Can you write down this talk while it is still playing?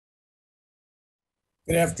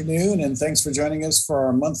Good afternoon, and thanks for joining us for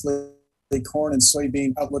our monthly corn and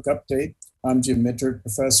soybean outlook update. I'm Jim Mintert,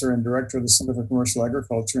 professor and director of the Center for Commercial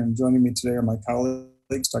Agriculture, and joining me today are my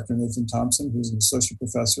colleagues, Dr. Nathan Thompson, who's an associate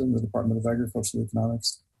professor in the Department of Agricultural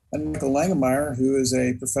Economics, and Michael Langemeier, who is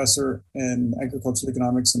a professor in agricultural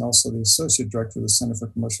economics and also the associate director of the Center for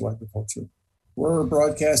Commercial Agriculture. We're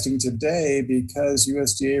broadcasting today because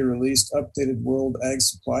USDA released updated world ag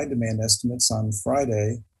supply demand estimates on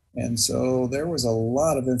Friday. And so there was a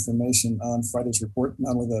lot of information on Friday's report,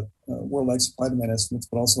 not only the world ag supply demand estimates,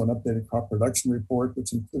 but also an updated crop production report,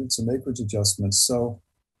 which included some acreage adjustments. So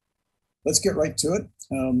let's get right to it.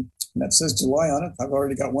 That says July on it. I've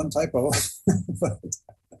already got one typo, but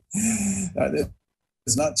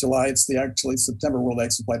it's not July, it's the actually September world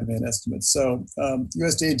ag supply demand estimates. So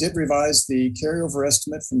USDA did revise the carryover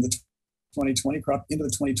estimate from the 2020 crop into the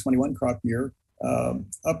 2021 crop year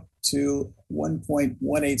up to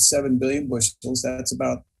 1.187 billion bushels. That's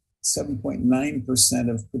about 7.9%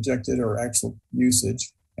 of projected or actual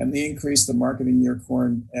usage. And they increased the marketing year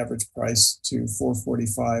corn average price to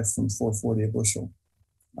 $4.45 from $4.40 a bushel.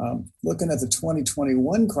 Looking at the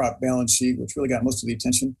 2021 crop balance sheet, which really got most of the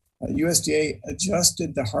attention, USDA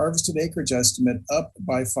adjusted the harvested acreage estimate up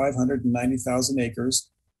by 590,000 acres.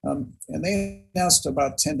 And they announced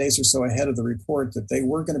about 10 days or so ahead of the report that they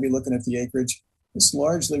were going to be looking at the acreage. This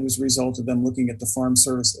largely was a result of them looking at the Farm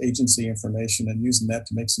Service Agency information and using that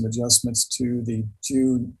to make some adjustments to the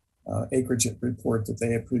June acreage report that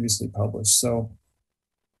they had previously published. So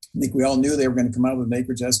I think we all knew they were going to come out with an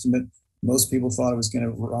acreage estimate. Most people thought it was going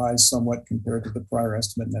to rise somewhat compared to the prior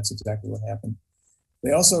estimate, and that's exactly what happened.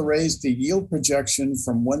 They also raised the yield projection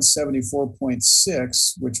from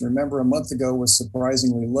 174.6, which remember a month ago was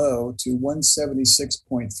surprisingly low, to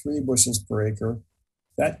 176.3 bushels per acre.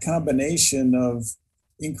 That combination of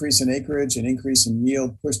increase in acreage and increase in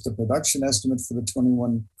yield pushed the production estimate for the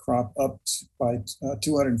 21 crop up by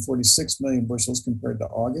 246 million bushels compared to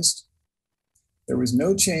August. There was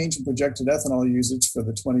no change in projected ethanol usage for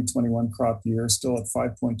the 2021 crop year, still at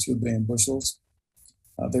 5.2 billion bushels.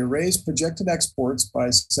 They raised projected exports by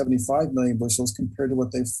 75 million bushels compared to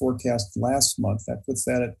what they forecast last month. That puts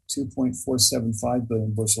that at 2.475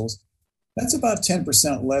 billion bushels. That's about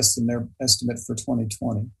 10% less than their estimate for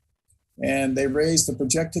 2020. And they raised the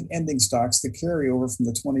projected ending stocks, the carryover from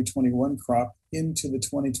the 2021 crop into the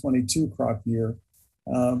 2022 crop year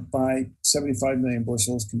by 75 million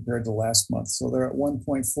bushels compared to last month. So they're at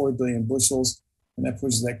 1.4 billion bushels, and that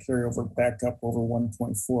pushes that carryover back up over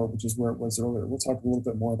 1.4, which is where it was earlier. We'll talk a little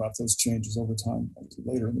bit more about those changes over time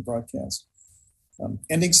later in the broadcast.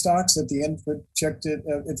 Ending stocks at the end projected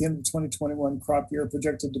at the end of the 2021 crop year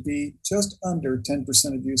projected to be just under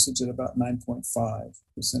 10% of usage at about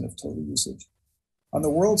 9.5% of total usage. On the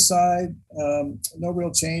world side, no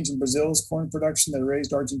real change in Brazil's corn production. They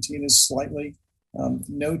raised Argentina's slightly.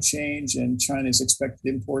 No change in China's expected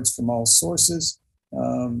imports from all sources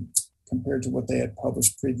compared to what they had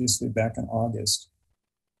published previously back in August.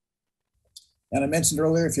 And I mentioned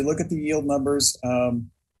earlier, if you look at the yield numbers,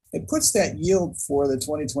 it puts that yield for the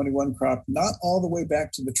 2021 crop not all the way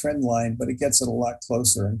back to the trend line, but it gets it a lot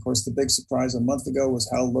closer. And of course, the big surprise a month ago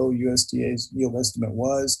was how low USDA's yield estimate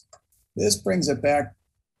was. This brings it back,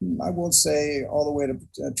 I won't say all the way to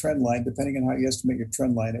trend line, depending on how you estimate your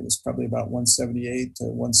trend line. It was probably about 178 to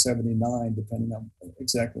 179, depending on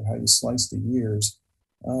exactly how you slice the years.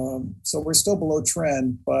 So we're still below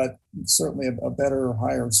trend, but certainly a better,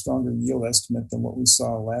 higher, stronger yield estimate than what we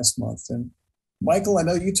saw last month. And Michael, I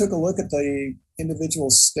know you took a look at the individual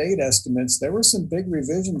state estimates. There were some big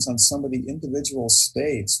revisions on some of the individual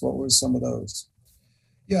states. What were some of those?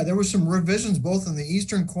 Yeah, there were some revisions both in the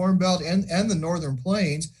Eastern Corn Belt and the Northern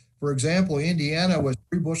Plains. For example, Indiana was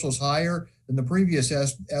 3 bushels higher than the previous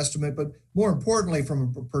estimate, but more importantly,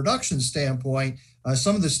 from a production standpoint,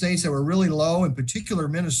 some of the states that were really low, in particular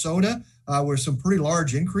Minnesota, were some pretty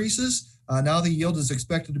large increases. Now the yield is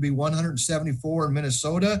expected to be 174 in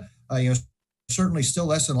Minnesota. Certainly still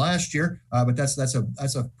less than last year, but that's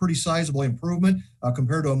a pretty sizable improvement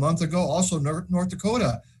compared to a month ago. Also, North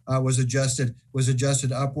Dakota was adjusted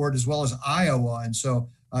upward, as well as Iowa, and so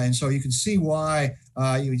you can see why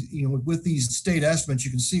with these state estimates,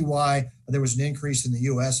 you can see why there was an increase in the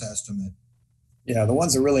U.S. estimate. Yeah, the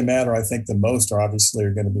ones that really matter, I think, the most are obviously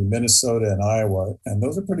going to be Minnesota and Iowa, and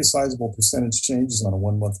those are pretty sizable percentage changes on a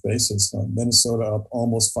 1 month basis. Minnesota up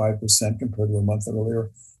almost 5% compared to a month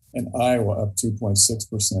earlier, and Iowa up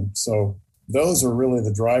 2.6%. So those are really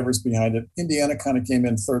the drivers behind it. Indiana kind of came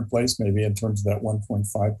in third place, maybe, in terms of that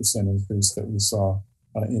 1.5% increase that we saw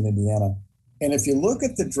in Indiana. And if you look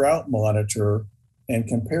at the drought monitor, and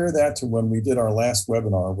compare that to when we did our last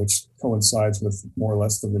webinar, which coincides with more or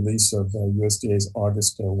less the release of USDA's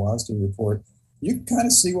August WASDE report, you can kind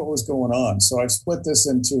of see what was going on. So I've split this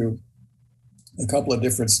into a couple of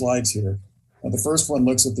different slides here. The first one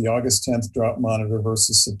looks at the August 10th drought monitor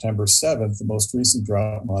versus September 7th, the most recent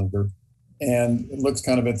drought monitor. And it looks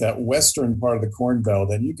kind of at that western part of the Corn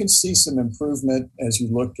Belt. And you can see some improvement as you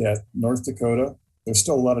look at North Dakota. There's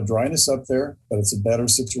still a lot of dryness up there, but it's a better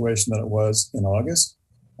situation than it was in August.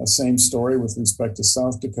 Same story with respect to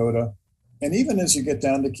South Dakota. And even as you get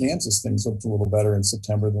down to Kansas, things looked a little better in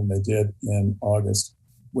September than they did in August.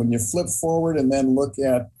 When you flip forward and then look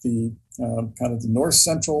at the kind of the north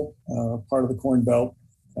central part of the Corn Belt,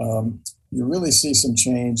 you really see some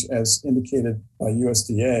change as indicated by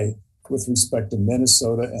USDA with respect to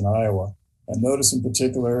Minnesota and Iowa. And notice in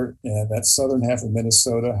particular that southern half of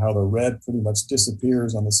Minnesota, how the red pretty much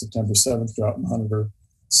disappears on the September 7th drought monitor.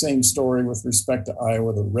 Same story with respect to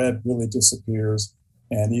Iowa, the red really disappears.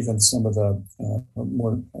 And even some of the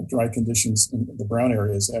more dry conditions in the brown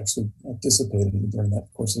areas actually dissipated during that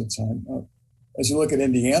course of the time. As you look at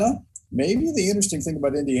Indiana, maybe the interesting thing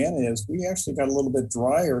about Indiana is we actually got a little bit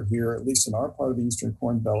drier here, at least in our part of the Eastern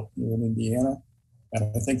Corn Belt here in Indiana. And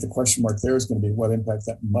I think the question mark there is going to be what impact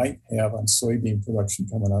that might have on soybean production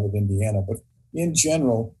coming out of Indiana. But in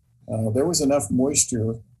general, there was enough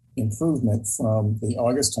moisture improvement from the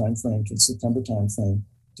August timeframe to the September timeframe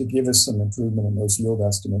to give us some improvement in those yield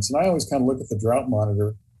estimates. And I always kind of look at the drought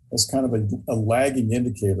monitor as kind of a lagging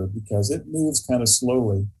indicator because it moves kind of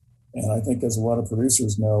slowly. And I think as a lot of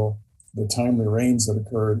producers know, the timely rains that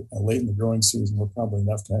occurred late in the growing season were probably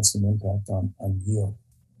enough to have some impact on yield.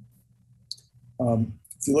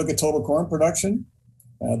 If you look at total corn production,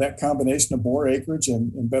 that combination of more acreage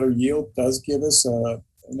and better yield does give us an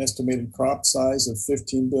estimated crop size of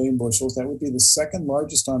 15 billion bushels. That would be the second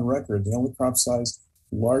largest on record. The only crop size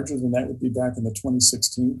larger than that would be back in the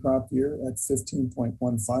 2016 crop year at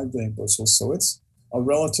 15.15 billion bushels. So it's a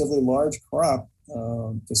relatively large crop,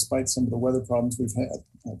 despite some of the weather problems we've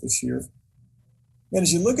had this year. And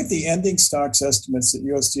as you look at the ending stocks estimates that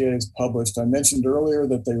USDA has published, I mentioned earlier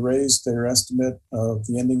that they raised their estimate of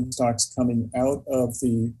the ending stocks coming out of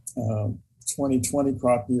the 2020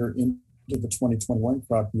 crop year into the 2021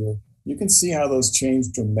 crop year. You can see how those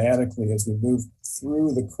change dramatically as we move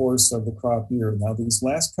through the course of the crop year. Now, these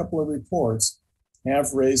last couple of reports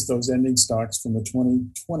have raised those ending stocks from the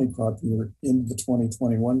 2020 crop year into the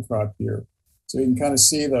 2021 crop year. So you can kind of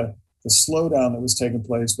see the slowdown that was taking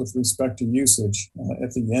place with respect to usage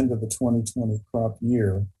at the end of the 2020 crop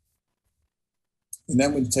year. And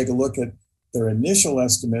then when you take a look at their initial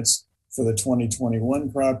estimates for the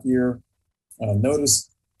 2021 crop year, notice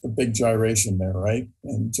the big gyration there, right?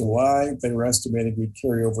 In July, they were estimating we'd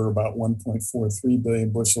carry over about 1.43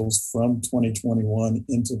 billion bushels from 2021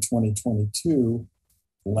 into 2022.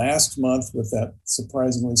 Last month, with that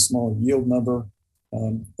surprisingly small yield number,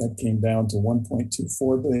 that came down to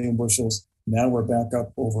 1.24 billion bushels. Now we're back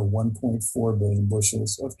up over 1.4 billion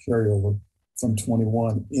bushels of carryover from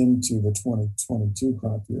 21 into the 2022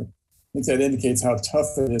 crop year. I think that indicates how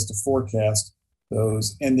tough it is to forecast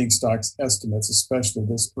those ending stocks estimates, especially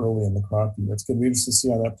this early in the crop year. It's going to be interesting to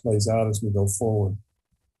see how that plays out as we go forward.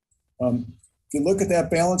 If you look at that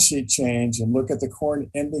balance sheet change and look at the corn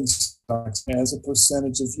ending stocks as a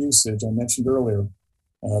percentage of usage, I mentioned earlier,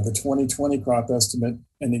 the 2020 crop estimate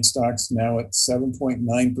ending stocks now at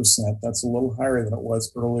 7.9%. That's a little higher than it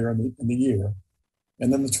was earlier in the year.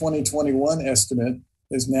 And then the 2021 estimate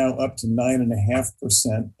is now up to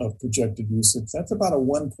 9.5% of projected usage. That's about a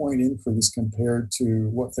 1 point increase compared to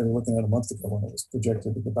what they were looking at a month ago when it was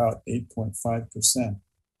projected at about 8.5%.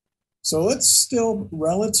 So it's still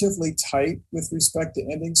relatively tight with respect to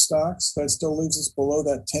ending stocks. That still leaves us below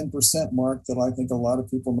that 10% mark that I think a lot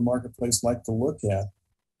of people in the marketplace like to look at.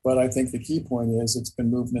 But I think the key point is it's been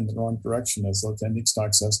moving in the wrong direction as those ending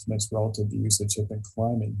stocks estimates relative to usage have been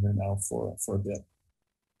climbing here now for a bit.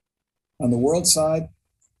 On the world side,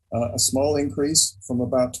 a small increase from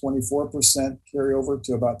about 24% carryover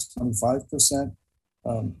to about 25%.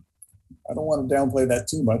 I don't want to downplay that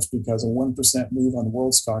too much because a 1% move on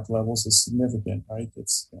world stock levels is significant, right?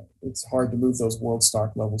 It's hard to move those world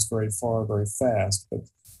stock levels very far, very fast,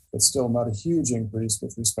 but still not a huge increase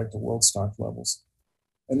with respect to world stock levels.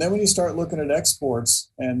 And then when you start looking at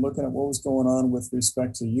exports and looking at what was going on with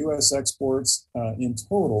respect to U.S. exports in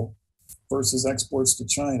total versus exports to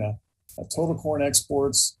China, total corn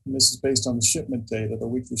exports, and this is based on the shipment data, the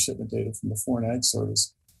weekly shipment data from the Foreign Ag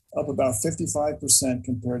Service, up about 55%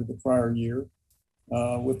 compared to the prior year.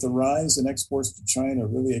 with the rise in exports to China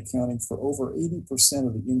really accounting for over 80%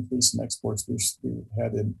 of the increase in exports we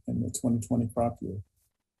had in the 2020 crop year.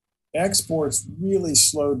 Exports really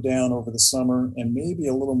slowed down over the summer, and maybe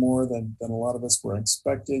a little more than a lot of us were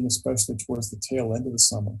expecting, especially towards the tail end of the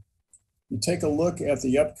summer. You take a look at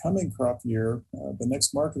the upcoming crop year, the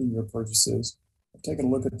next marketing year purchases, I've taken a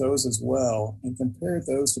look at those as well and compared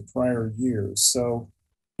those to prior years. So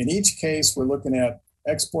in each case, we're looking at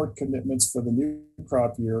export commitments for the new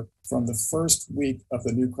crop year from the first week of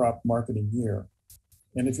the new crop marketing year.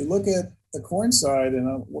 And if you look at the corn side,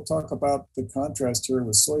 and we'll talk about the contrast here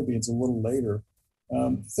with soybeans a little later,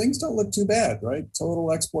 things don't look too bad, right?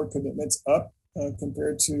 Total export commitments up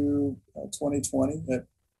compared to 2020 at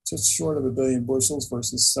just short of 1 billion bushels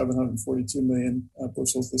versus 742 million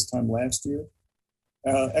bushels this time last year.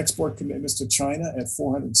 Export commitments to China at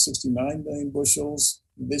 469 million bushels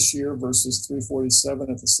this year versus 347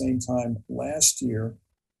 at the same time last year.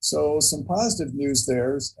 So some positive news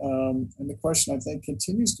there. And the question I think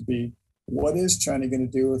continues to be, what is China going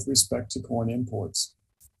to do with respect to corn imports?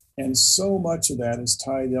 And so much of that is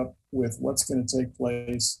tied up with what's going to take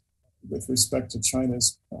place with respect to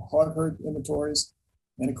China's hog herd inventories.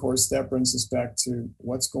 And of course, that brings us back to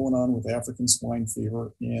what's going on with African swine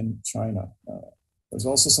fever in China. There's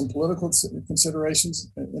also some political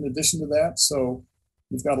considerations in addition to that. So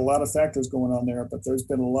you've got a lot of factors going on there, but there's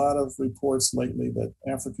been a lot of reports lately that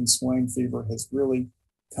African swine fever has really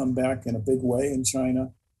come back in a big way in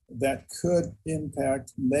China. That could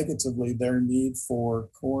impact negatively their need for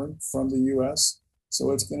corn from the US.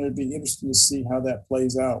 So it's going to be interesting to see how that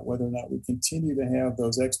plays out, whether or not we continue to have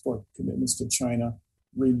those export commitments to China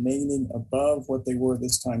remaining above what they were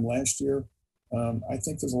this time last year. I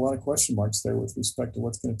think there's a lot of question marks there with respect to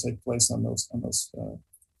what's going to take place on those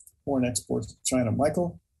corn exports to China.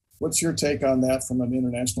 Michael, what's your take on that from an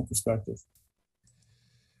international perspective?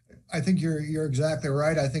 I think you're exactly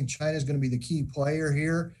right. I think China is going to be the key player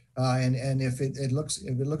here, and if it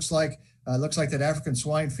looks like that African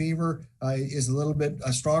swine fever is a little bit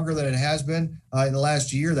stronger than it has been in the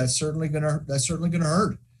last year, that's certainly going to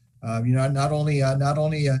hurt. Not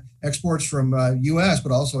only exports from U.S.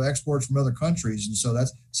 but also exports from other countries, and so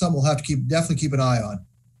that's something we'll have to definitely keep an eye on.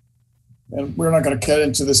 And we're not going to get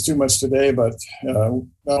into this too much today, but that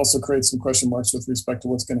also creates some question marks with respect to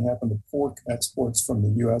what's going to happen to pork exports from the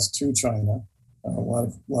U.S. to China. A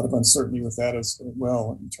lot of uncertainty with that as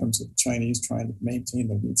well in terms of the Chinese trying to maintain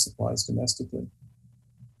their meat supplies domestically.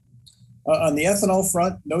 On the ethanol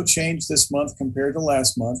front, no change this month compared to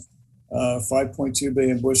last month, 5.2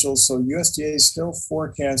 billion bushels. So USDA is still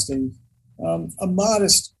forecasting a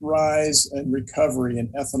modest rise and recovery in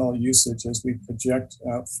ethanol usage as we project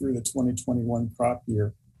out through the 2021 crop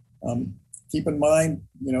year. Keep in mind,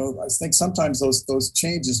 I think sometimes those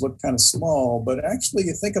changes look kind of small, but actually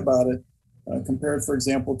you think about it, compared, for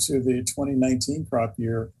example, to the 2019 crop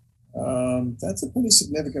year, that's a pretty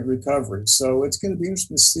significant recovery. So it's going to be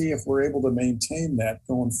interesting to see if we're able to maintain that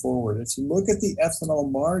going forward. If you look at the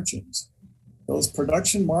ethanol margins, those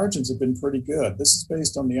production margins have been pretty good. This is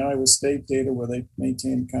based on the Iowa State data where they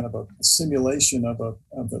maintain kind of a simulation of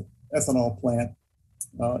the ethanol plant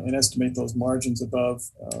and estimate those margins above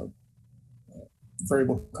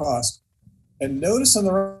variable cost. And notice on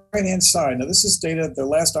the right-hand side, now this is data, the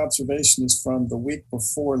last observation is from the week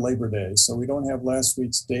before Labor Day, so we don't have last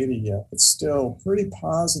week's data yet, but still pretty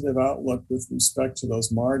positive outlook with respect to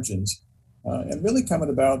those margins. And really coming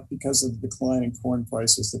about because of the decline in corn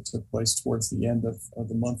prices that took place towards the end of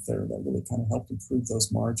the month there that really kind of helped improve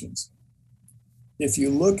those margins. If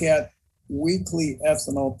you look at weekly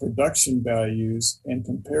ethanol production values and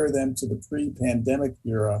compare them to the pre-pandemic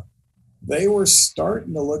era, they were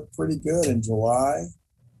starting to look pretty good in July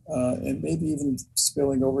and maybe even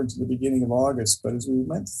spilling over into the beginning of August. But as we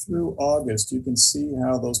went through August, you can see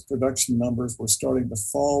how those production numbers were starting to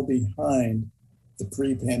fall behind the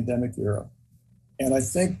pre-pandemic era. And I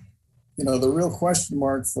think, the real question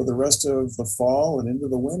mark for the rest of the fall and into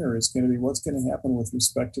the winter is going to be what's going to happen with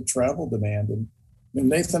respect to travel demand. And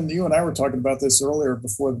Nathan, you and I were talking about this earlier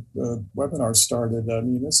before the webinar started. I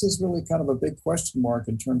mean, this is really kind of a big question mark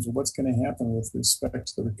in terms of what's going to happen with respect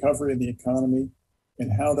to the recovery of the economy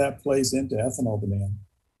and how that plays into ethanol demand.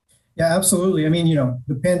 Yeah, absolutely. I mean,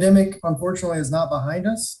 the pandemic, unfortunately, is not behind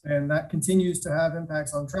us, and that continues to have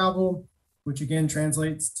impacts on travel, which again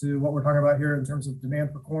translates to what we're talking about here in terms of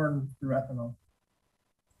demand for corn through ethanol.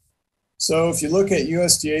 So if you look at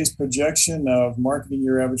USDA's projection of marketing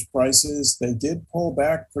year average prices, they did pull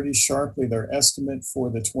back pretty sharply their estimate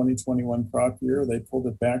for the 2021 crop year. They pulled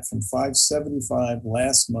it back from 575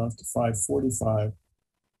 last month to 545.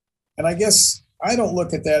 And I guess I don't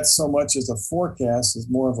look at that so much as a forecast as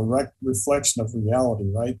more of a reflection of reality,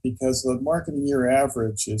 right? Because the marketing year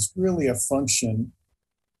average is really a function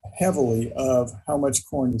heavily of how much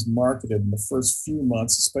corn is marketed in the first few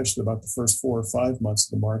months, especially about the first 4 or 5 months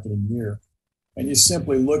of the marketing year. And you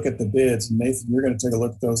simply look at the bids, and Nathan, you're going to take a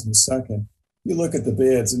look at those in a second. You look at the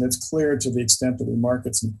bids, and it's clear to the extent that we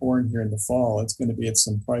market some corn here in the fall, it's going to be at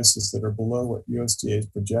some prices that are below what USDA is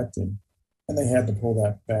projecting, and they had to pull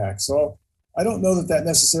that back. So I don't know that that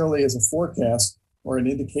necessarily is a forecast or an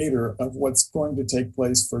indicator of what's going to take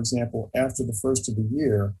place, for example, after the first of the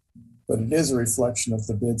year, but it is a reflection of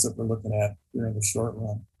the bids that we're looking at here in the short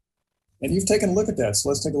run. And you've taken a look at that. So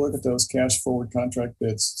let's take a look at those cash forward contract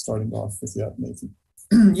bids, starting off with you, Nathan.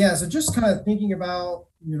 Yeah, so just kind of thinking about,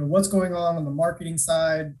 what's going on the marketing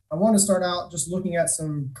side. I want to start out just looking at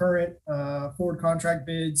some current forward contract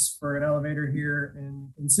bids for an elevator here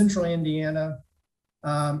in central Indiana.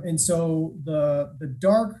 And so the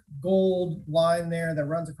dark gold line there that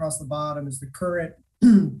runs across the bottom is the current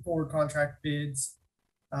forward contract bids.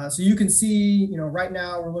 So you can see, right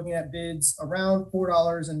now we're looking at bids around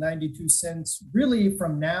 $4.92. Really,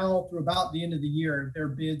 from now through about the end of the year, their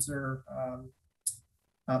bids are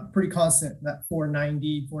pretty constant, that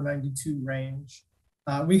 490, 492 range.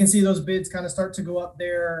 We can see those bids kind of start to go up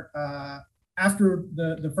there after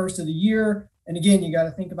the first of the year. And again, you got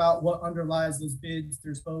to think about what underlies those bids.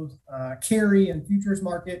 There's both carry and futures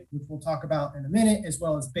market, which we'll talk about in a minute, as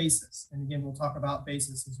well as basis. And again, we'll talk about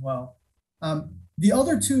basis as well. The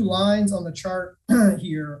other two lines on the chart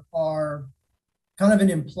here are kind of an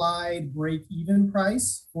implied break-even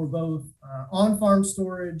price for both on-farm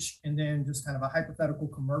storage and then just kind of a hypothetical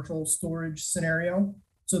commercial storage scenario.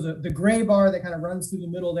 So the gray bar that kind of runs through the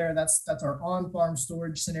middle there, that's our on-farm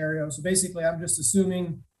storage scenario. So basically, I'm just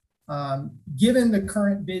assuming, given the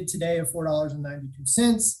current bid today of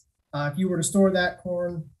 $4.92, if you were to store that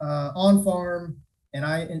corn on-farm, and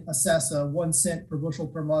I assess a 1 cent per bushel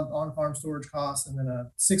per month on-farm storage cost and then a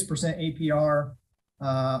 6% APR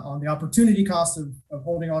on the opportunity cost of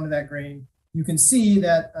holding on to that grain, you can see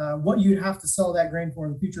that what you'd have to sell that grain for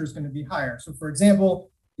in the future is going to be higher. So for example,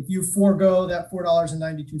 if you forego that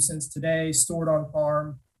 $4.92 today stored on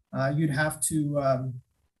farm, you'd have to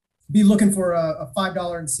be looking for a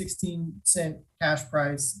 $5.16 cash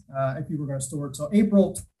price if you were going to store it till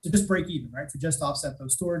April to just break even, right? To just offset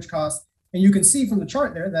those storage costs. And you can see from the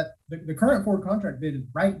chart there that the current forward contract bid is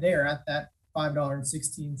right there at that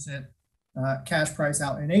 $5.16 cash price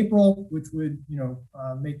out in April, which would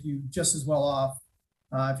make you just as well off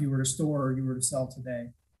if you were to store or you were to sell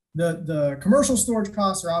today. The commercial storage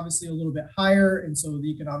costs are obviously a little bit higher, and so the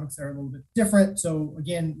economics are a little bit different. So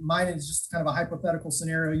again, mine is just kind of a hypothetical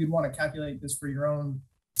scenario. You'd want to calculate this for your own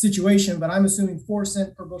situation, but I'm assuming 4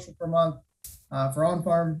 cents per bushel per month for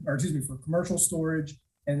on-farm, or excuse me, for commercial storage.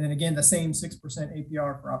 And then again, the same 6%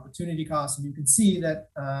 APR for opportunity costs. And you can see that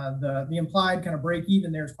the implied kind of break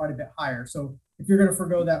even there is quite a bit higher. So if you're going to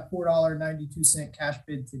forgo that $4.92 cash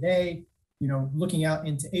bid today, looking out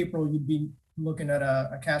into April, you'd be looking at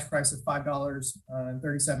a cash price of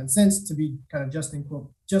 $5.37 to be kind of just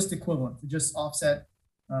equivalent to just offset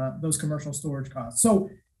those commercial storage costs.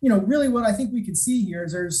 So, really what I think we can see here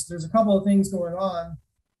is there's a couple of things going on.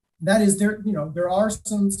 That is there are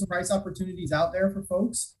some price opportunities out there for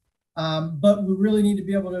folks, but we really need to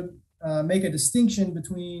be able to make a distinction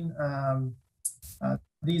between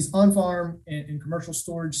these on-farm and commercial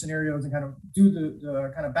storage scenarios and kind of do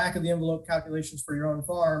the kind of back of the envelope calculations for your own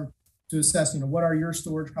farm to assess, what are your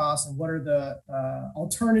storage costs and what are the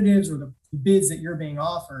alternatives or the bids that you're being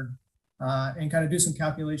offered, and kind of do some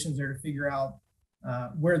calculations there to figure out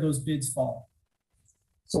where those bids fall.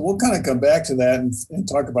 So we'll kind of come back to that and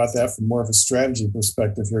talk about that from more of a strategy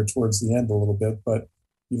perspective here towards the end a little bit. But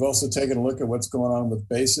you've also taken a look at what's going on with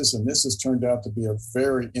basis, and this has turned out to be a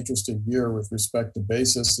very interesting year with respect to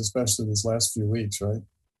basis, especially these last few weeks, right?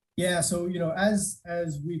 Yeah. So as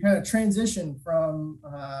we kind of transition from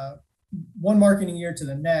one marketing year to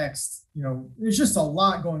the next, there's just a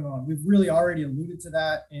lot going on. We've really already alluded to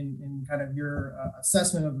that in kind of your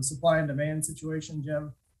assessment of the supply and demand situation,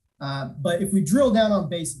 Jim. But if we drill down on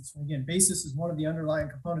basis, and again, basis is one of the underlying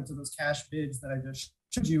components of those cash bids that I just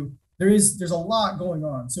showed you. There's a lot going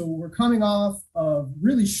on. So we're coming off of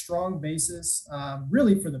really strong basis,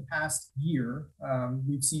 really for the past year.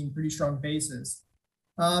 We've seen pretty strong basis.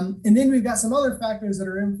 And then we've got some other factors that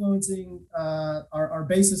are influencing our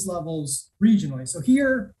basis levels regionally. So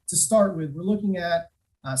here to start with, we're looking at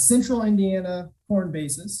central Indiana corn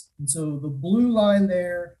basis. And so the blue line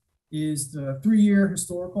there is the 3-year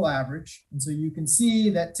historical average. And so you can see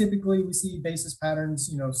that typically we see basis patterns,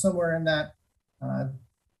 somewhere in that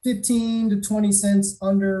 15 to 20 cents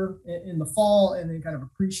under in the fall, and then kind of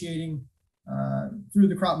appreciating through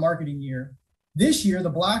the crop marketing year. This year, the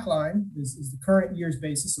black line is the current year's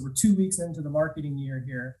basis. So we're 2 weeks into the marketing year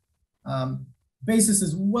here. Basis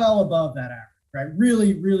is well above that average, right?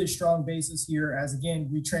 Really, really strong basis here as, again,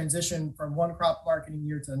 we transition from one crop marketing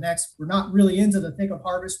year to the next. We're not really into the thick of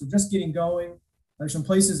harvest. We're just getting going. There's some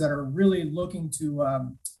places that are really looking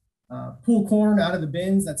to pull corn out of the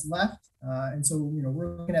bins that's left. And so,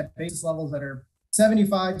 we're looking at basis levels that are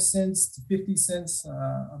 75 cents to 50 cents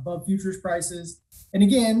above futures prices. And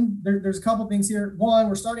again, there's a couple things here. One,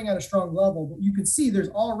 we're starting at a strong level, but you can see there's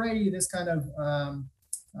already this kind of,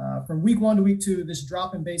 from week 1 to week 2, this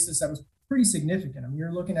drop in basis that was pretty significant. I mean,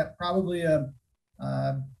 you're looking at probably a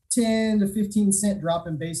 10 to 15 cent drop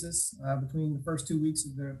in basis between the first 2 weeks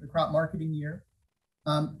of the crop marketing year.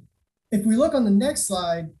 If we look on the next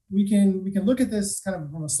slide, we can look at this kind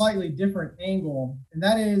of from a slightly different angle, and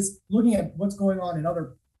that is looking at what's going on in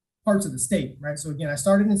other parts of the state, right? So again, I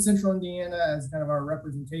started in central Indiana as kind of our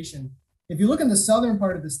representation. If you look in the southern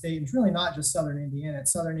part of the state, it's really not just southern Indiana,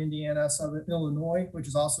 it's southern Indiana, southern Illinois, which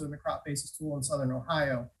is also in the crop basis tool, in southern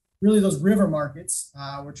Ohio. Really those river markets,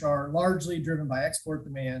 which are largely driven by export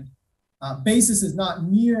demand. Basis is not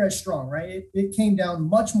near as strong, right? It came down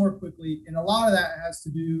much more quickly, and a lot of that has to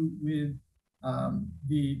do with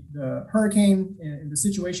the hurricane and the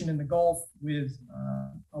situation in the Gulf, with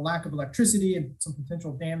a lack of electricity and some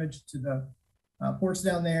potential damage to the ports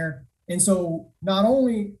down there. And so not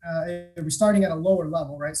only are we starting at a lower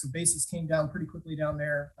level, right? So basis came down pretty quickly down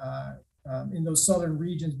there in those southern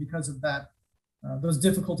regions because of that, those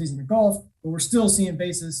difficulties in the Gulf, but we're still seeing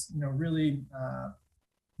basis, really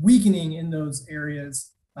weakening in those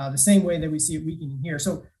areas the same way that we see it weakening here.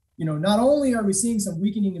 So, not only are we seeing some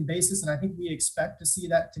weakening in basis, and I think we expect to see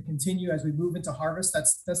that to continue as we move into harvest.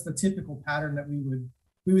 That's the typical pattern that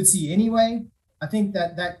we would see anyway. I think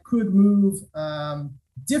that could move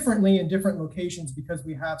differently in different locations because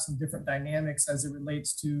we have some different dynamics as it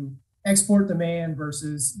relates to export demand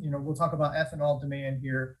versus, we'll talk about ethanol demand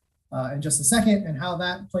here in just a second, and how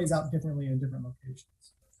that plays out differently in different locations.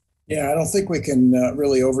 Yeah, I don't think we can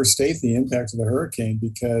really overstate the impact of the hurricane,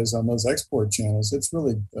 because on those export channels, it's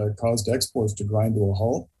really caused exports to grind to a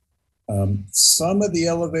halt. Some of the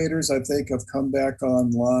elevators, I think, have come back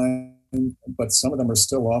online, but some of them are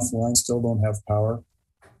still offline, still don't have power.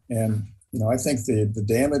 And, I think the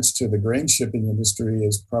damage to the grain shipping industry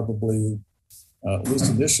is probably, at least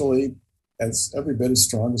initially, as every bit as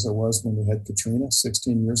strong as it was when we had Katrina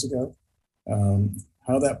 16 years ago.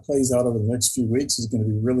 How that plays out over the next few weeks is going to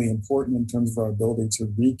be really important in terms of our ability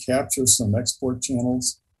to recapture some export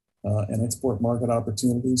channels and export market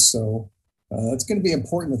opportunities. So it's going to be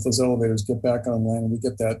important if those elevators get back online and we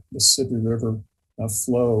get that Mississippi River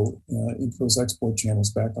flow into those export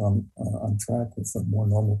channels back on track with a more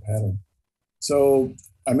normal pattern. So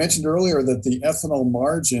I mentioned earlier that the ethanol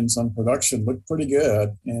margins on production look pretty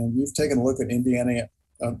good, and you've taken a look at Indiana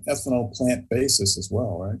ethanol plant basis as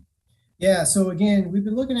well, right? Yeah, so again, we've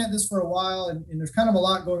been looking at this for a while, and there's kind of a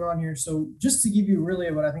lot going on here. So just to give you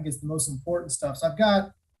really what I think is the most important stuff. So I've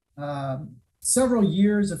got several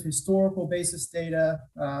years of historical basis data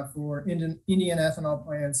for Indiana ethanol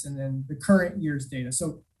plants, and then the current year's data.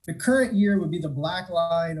 So the current year would be the black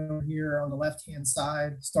line over here on the left-hand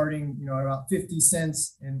side, starting at about 50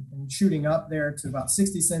 cents and shooting up there to about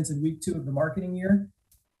 60 cents in week 2 of the marketing year.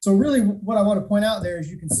 So really what I want to point out there is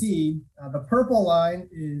you can see the purple line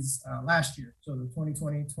is last year, so the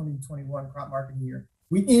 2020-2021 crop marketing year.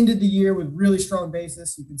 We ended the year with really strong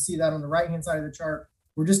basis. You can see that on the right-hand side of the chart.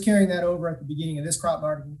 We're just carrying that over at the beginning of this crop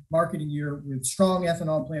marketing year with strong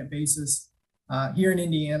ethanol plant basis here in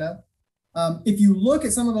Indiana. If you look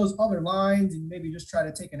at some of those other lines and maybe just try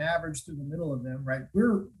to take an average through the middle of them, right,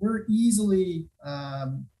 we're easily,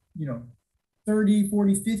 30,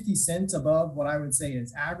 40, 50 cents above what I would say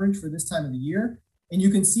is average for this time of the year. And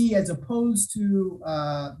you can see, as opposed to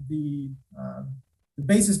the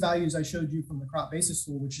basis values I showed you from the crop basis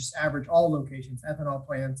tool, which is average all locations, ethanol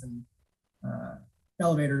plants and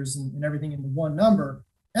elevators and everything into one number,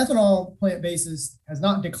 ethanol plant basis has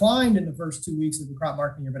not declined in the first 2 weeks of the crop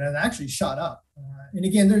marketing year, but has actually shot up. And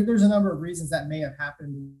again, there's a number of reasons that may have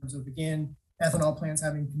happened in terms of, again, ethanol plants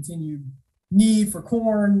having continued need for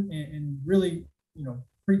corn and really,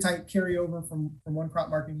 pretty tight carryover from one crop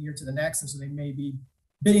marketing year to the next. And so they may be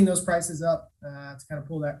bidding those prices up to kind of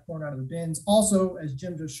pull that corn out of the bins. Also, as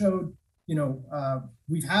Jim just showed,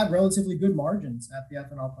 we've had relatively good margins at the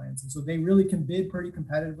ethanol plants. And so they really can bid pretty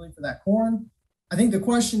competitively for that corn. I think the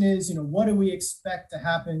question is, what do we expect to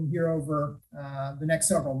happen here over the next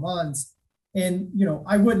several months? And,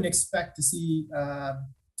 I wouldn't expect to see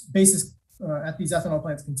basis at these ethanol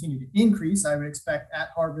plants continue to increase, I would expect at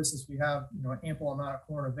harvest, as we have an ample amount of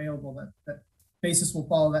corn available, that basis will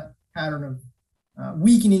follow that pattern of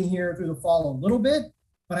weakening here through the fall a little bit.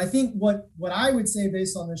 But I think what I would say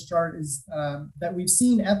based on this chart is that we've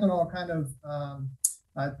seen ethanol kind of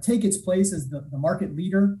take its place as the market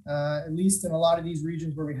leader, at least in a lot of these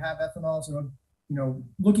regions where we have ethanol. So,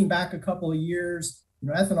 looking back a couple of years,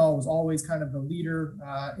 ethanol was always kind of the leader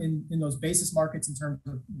in those basis markets in terms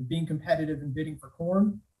of being competitive and bidding for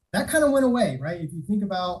corn. That kind of went away, right? If you think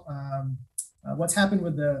about what's happened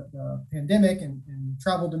with the pandemic and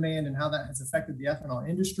travel demand and how that has affected the ethanol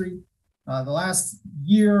industry, the last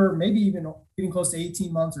year, maybe even getting close to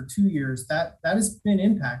 18 months or 2 years, that has been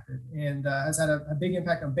impacted and has had a big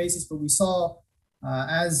impact on basis. But we saw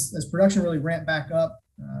as production really ramped back up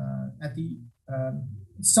at the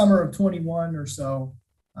summer of 21 or so,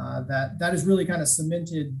 that has really kind of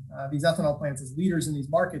cemented these ethanol plants as leaders in these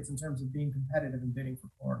markets in terms of being competitive and bidding for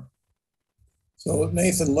corn. So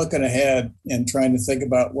Nathan, looking ahead and trying to think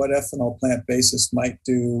about what ethanol plant basis might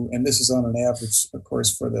do, and this is on an average, of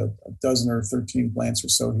course, for the dozen or 13 plants or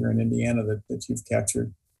so here in Indiana that you've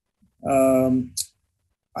captured.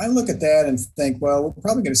 I look at that and think, well, we're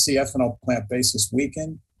probably going to see ethanol plant basis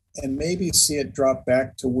weaken and maybe see it drop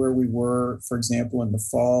back to where we were, for example, in the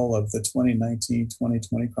fall of the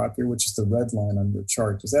 2019-2020 crop year, which is the red line on your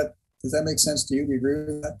chart. Does that make sense to you? Do you agree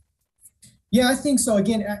with that? Yeah, I think so.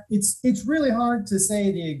 Again, it's really hard to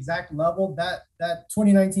say the exact level. That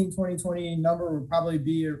 2019-2020 number would probably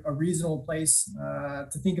be a reasonable place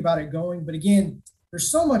to think about it going. But again,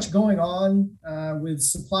 there's so much going on with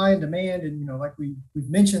supply and demand, and like we've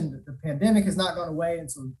mentioned, the pandemic has not gone away,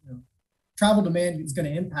 and so travel demand is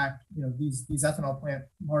going to impact these ethanol plant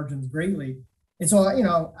margins greatly. And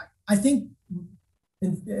so I think,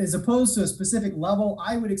 as opposed to a specific level,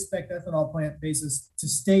 I would expect ethanol plant basis to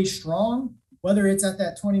stay strong, whether it's at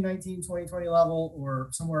that 2019-2020 level or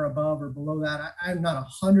somewhere above or below that. I'm not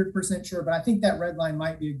 100% sure, but I think that red line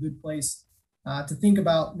might be a good place to think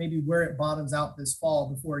about maybe where it bottoms out this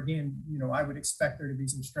fall before, again, I would expect there to be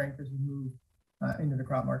some strength as we move into the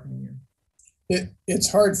crop marketing year. It's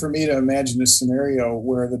hard for me to imagine a scenario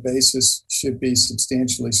where the basis should be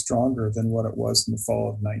substantially stronger than what it was in the fall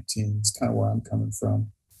of 19. It's kind of where I'm coming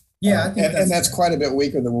from. Yeah, I think that's quite a bit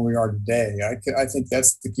weaker than where we are today. I think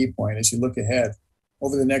that's the key point. As you look ahead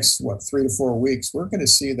over the next 3 to 4 weeks, we're going to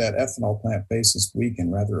see that ethanol plant basis weaken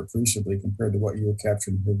rather appreciably compared to what you were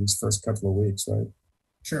capturing in these first couple of weeks, right?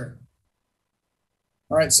 Sure.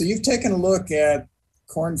 All right. So you've taken a look at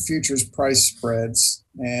corn futures price spreads,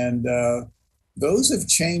 and those have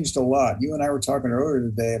changed a lot. You and I were talking earlier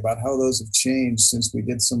today about how those have changed since we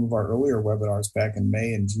did some of our earlier webinars back in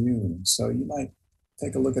May and June. So you might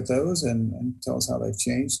take a look at those and tell us how they've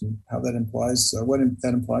changed and how that implies, what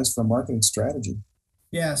that implies for marketing strategy.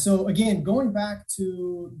 Yeah. So again, going back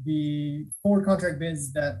to the forward contract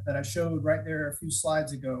bids that I showed right there a few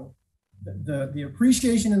slides ago, the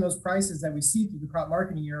appreciation in those prices that we see through the crop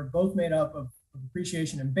marketing year are both made up of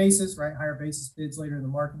appreciation in basis, right? Higher basis bids later in the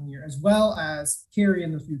marketing year, as well as carry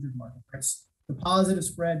in the futures market price, the positive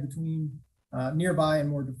spread between nearby and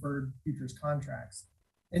more deferred futures contracts.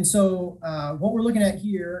 And so what we're looking at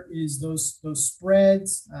here is those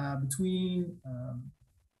spreads between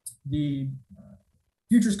the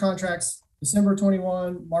futures contracts, December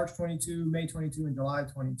 21, March 22, May 22, and July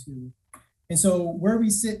 22. And so where we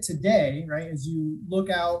sit today, right, as you look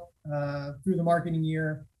out through the marketing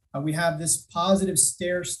year, we have this positive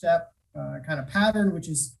stair step kind of pattern, which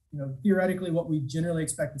is theoretically what we generally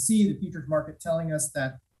expect to see. The futures market telling us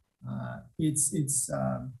that it's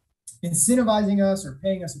incentivizing us or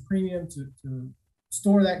paying us a premium to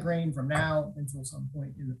store that grain from now until some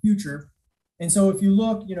point in the future. And so if you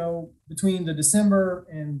look, between the December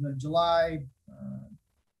and the July,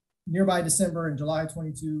 nearby December and July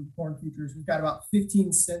 22 corn futures, we've got about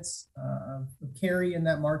 15 cents of carry in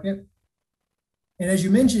that market. And as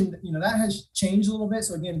you mentioned, that has changed a little bit.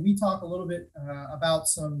 So again, we talk a little bit about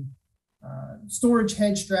some storage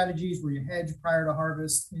hedge strategies where you hedge prior to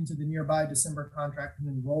harvest into the nearby December contract and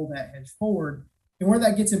then roll that hedge forward. And where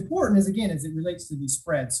that gets important is, again, as it relates to these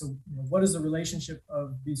spreads. So what is the relationship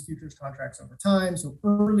of these futures contracts over time? So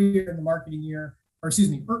earlier in the marketing year, or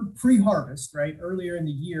excuse me, pre-harvest, right? Earlier in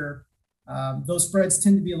the year, those spreads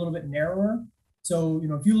tend to be a little bit narrower. So,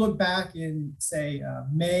 if you look back in, say,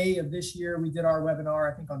 May of this year, we did our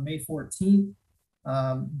webinar, I think on May 14th.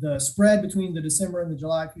 The spread between the December and the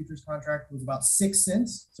July futures contract was about 6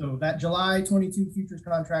 cents. So that July 22 futures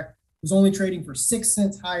contract was only trading for 6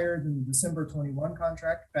 cents higher than the December 21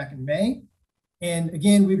 contract back in May. And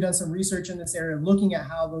again, we've done some research in this area looking at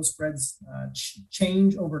how those spreads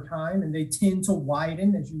change over time, and they tend to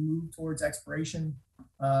widen as you move towards expiration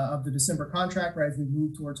of the December contract, right, as we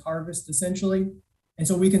move towards harvest, essentially. And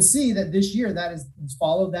so we can see that this year that has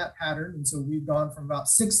followed that pattern. And so we've gone from about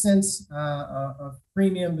 6 cents of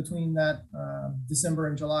premium between that December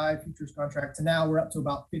and July futures contract to now we're up to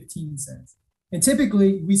about 15 cents. And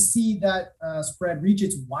typically we see that spread reach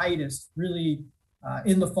its widest really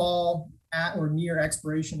in the fall at or near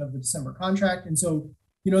expiration of the December contract. And so,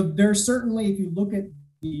 there's certainly, if you look at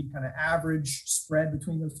the kind of average spread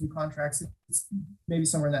between those two contracts, it's maybe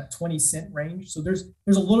somewhere in that 20-cent range. So there's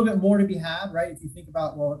a little bit more to be had, right? If you think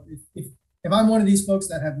about, well, if I'm one of these folks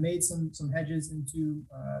that have made some hedges into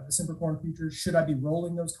December corn futures, should I be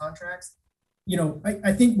rolling those contracts?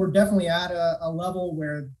 I think we're definitely at a level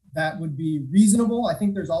where that would be reasonable. I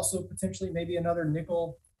think there's also potentially maybe another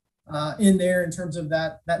nickel in there in terms of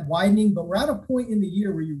that widening, but we're at a point in the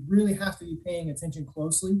year where you really have to be paying attention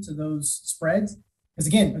closely to those spreads. Because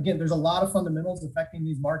again, there's a lot of fundamentals affecting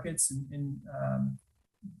these markets, and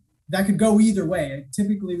that could go either way.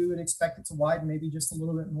 Typically, we would expect it to widen maybe just a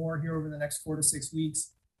little bit more here over the next 4 to 6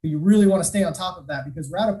 weeks. But you really want to stay on top of that, because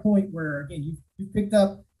we're at a point where, again, you've picked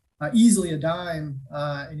up easily a dime,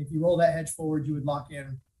 and if you roll that hedge forward, you would lock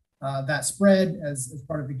in that spread as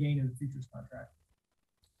part of the gain in the futures contract.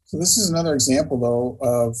 So this is another example, though,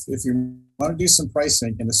 of if you want to do some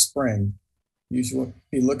pricing in the spring, you should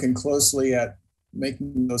be looking closely at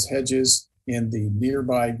making those hedges in the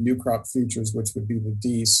nearby new crop futures, which would be the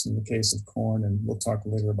DEES in the case of corn, and we'll talk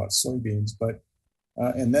later about soybeans. But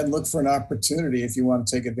and then look for an opportunity if you want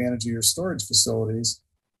to take advantage of your storage facilities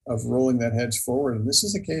of rolling that hedge forward. And this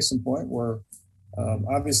is a case in point where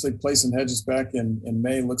obviously placing hedges back in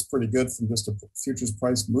May looks pretty good from just a futures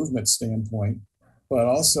price movement standpoint, but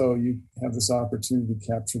also you have this opportunity to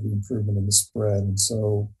capture the improvement in the spread. And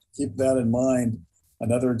so keep that in mind.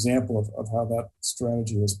 Another example of how that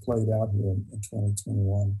strategy has played out here in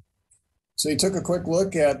 2021. So you took a quick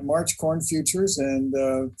look at March corn futures and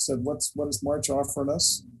said, what is March offering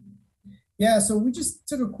us? Yeah, so we just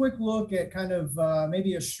took a quick look at kind of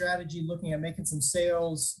maybe a strategy looking at making some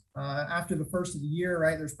sales after the first of the year,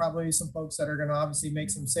 right? There's probably some folks that are going to obviously make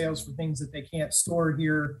some sales for things that they can't store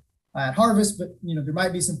here at harvest, but there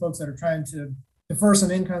might be some folks that are trying to defer some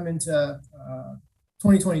income into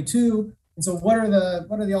 2022. And so what are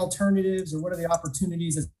the alternatives, or what are the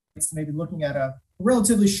opportunities as maybe looking at a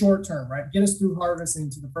relatively short term, right? Get us through harvest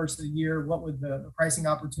into the first of the year. What would the pricing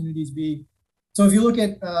opportunities be? So if you look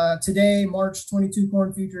at today, March 22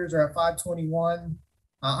 corn futures are at 521.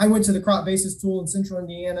 I went to the crop basis tool in central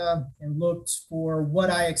Indiana and looked for what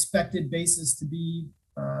I expected basis to be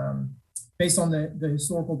based on the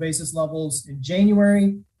historical basis levels in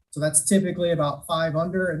January. So that's typically about 5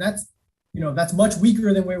 under, and that's much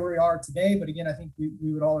weaker than where we are today. But again, I think we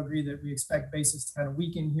would all agree that we expect basis to kind of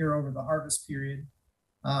weaken here over the harvest period.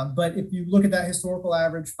 But if you look at that historical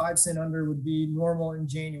average, 5 cent under would be normal in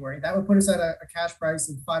January. That would put us at a cash price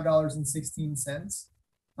of $5.16,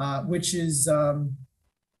 which is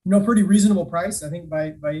pretty reasonable price, I think,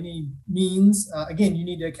 by any means. Again, you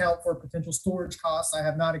need to account for potential storage costs. I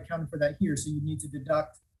have not accounted for that here, so you need to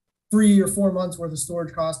deduct 3 or 4 months worth of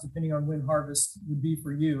storage costs, depending on when harvest would be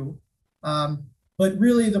for you. But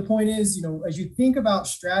really, the point is, as you think about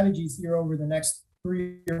strategies here over the next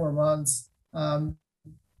 3 or 4 months,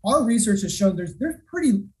 our research has shown there's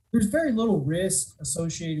very little risk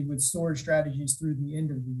associated with storage strategies through the end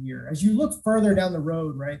of the year. As you look further down the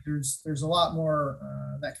road, right, there's a lot more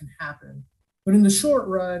that can happen. But in the short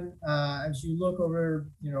run, as you look over,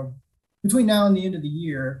 between now and the end of the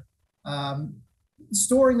year,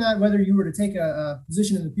 storing that, whether you were to take a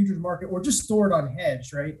position in the futures market or just store it on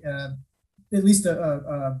hedge, right, at least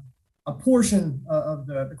a portion of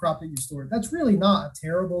the crop that you stored, that's really not a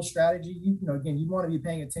terrible strategy. Again, you want to be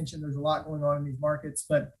paying attention. There's a lot going on in these markets,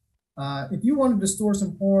 but if you wanted to store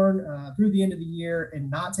some corn through the end of the year and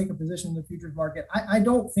not take a position in the futures market, I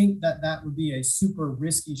don't think that would be a super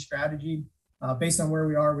risky strategy based on where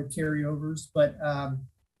we are with carryovers. But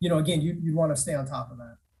again, you'd want to stay on top of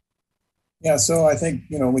that. Yeah, so I think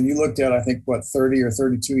when you looked at 30 or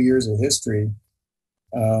 32 years of history,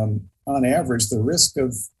 on average, the risk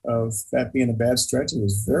of that being a bad strategy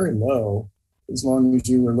was very low, as long as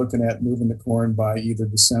you were looking at moving the corn by either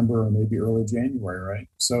December or maybe early January, right?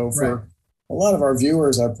 So for a lot of our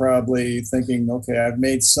viewers are probably thinking, okay, I've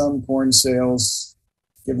made some corn sales,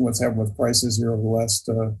 given what's happened with prices here over the last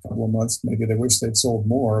couple of months. Maybe they wish they'd sold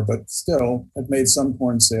more, but still have made some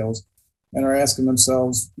corn sales and are asking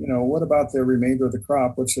themselves, what about the remainder of the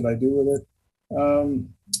crop? What should I do with it?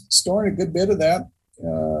 Storing a good bit of that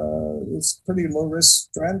it's a pretty low risk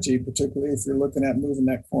strategy, particularly if you're looking at moving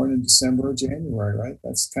that corn in December or January, right?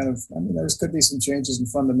 That's kind of, I mean, there's could be some changes in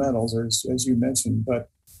fundamentals, as you mentioned, but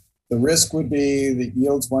the risk would be that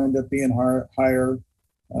yields wind up being higher.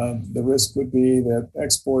 The risk would be that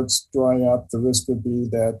exports dry up. The risk would be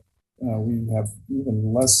that we have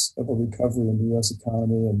even less of a recovery in the U.S.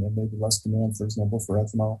 economy and maybe less demand, for example, for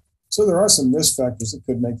ethanol. So there are some risk factors that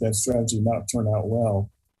could make that strategy not turn out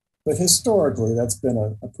well. But historically, that's been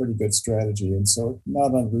a pretty good strategy. And so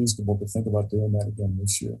not unreasonable to think about doing that again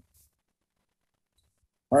this year.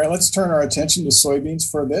 All right, let's turn our attention to soybeans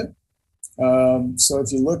for a bit. So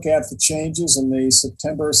if you look at the changes in the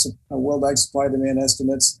September World Ag Supply Demand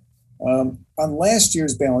estimates, on last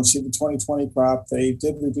year's balance sheet, the 2020 crop, they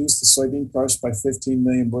did reduce the soybean crush by 15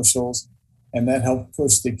 million bushels, and that helped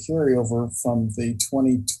push the carryover from the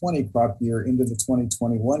 2020 crop year into the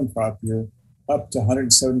 2021 crop year up to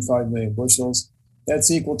 175 million bushels. That's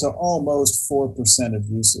equal to almost 4% of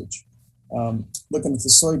usage. Looking at the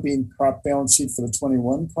soybean crop balance sheet for the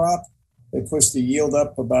 21 crop, they pushed the yield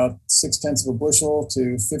up about 0.6 of a bushel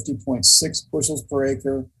to 50.6 bushels per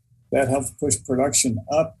acre. That helped push production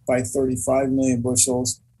up by 35 million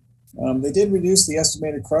bushels. They did reduce the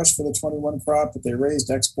estimated crush for the 21 crop, but they raised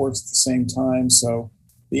exports at the same time. So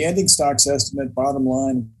the ending stocks estimate bottom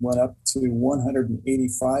line went up to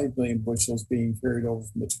 185 million bushels being carried over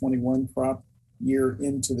from the 21 crop year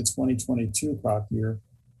into the 2022 crop year.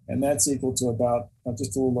 And that's equal to about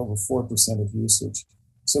just a little over 4% of usage.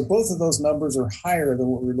 So both of those numbers are higher than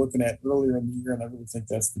what we were looking at earlier in the year, and I really think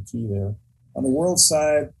that's the key there. On the world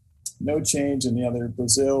side, no change in the other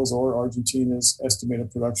Brazil's or Argentina's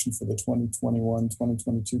estimated production for the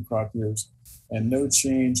 2021-2022 crop years, and no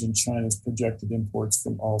change in China's projected imports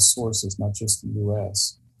from all sources, not just the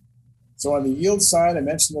US. So on the yield side, I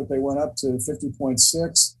mentioned that they went up to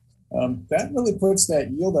 50.6. That really puts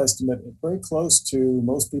that yield estimate very close to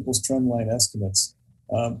most people's trendline estimates.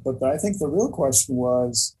 But I think the real question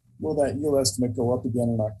was, will that yield estimate go up again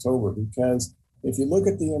in October? Because if you look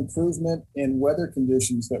at the improvement in weather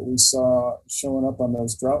conditions that we saw showing up on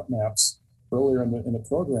those drought maps earlier in the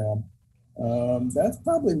program, that's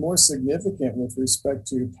probably more significant with respect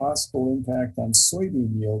to possible impact on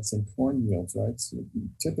soybean yields and corn yields, right? So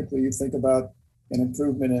typically you think about an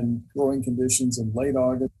improvement in growing conditions in late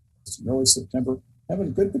August and early September,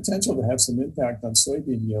 having good potential to have some impact on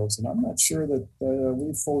soybean yields. And I'm not sure that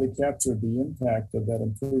we fully captured the impact of that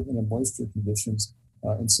improvement in moisture conditions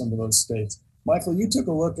in some of those states. Michael, you took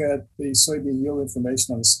a look at the soybean yield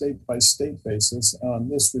information on a state-by-state basis on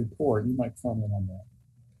this report. You might comment on that.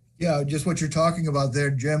 Yeah, just what you're talking about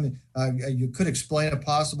there, Jim. You could explain a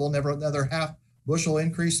possible another half bushel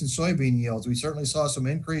increase in soybean yields. We certainly saw some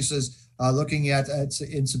increases looking at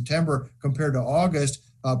in September compared to August,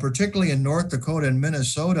 particularly in North Dakota and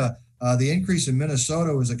Minnesota. The increase in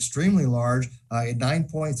Minnesota was extremely large, at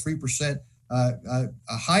 9.3%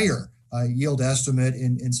 higher yield estimate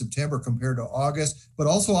in September compared to August, but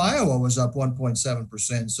also Iowa was up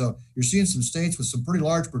 1.7%. So you're seeing some states with some pretty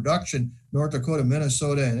large production, North Dakota,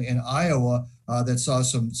 Minnesota, and Iowa, that saw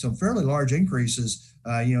some fairly large increases,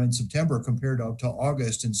 in September compared to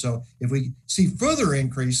August. And so if we see further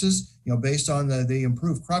increases, based on the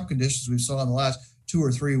improved crop conditions we saw in the last 2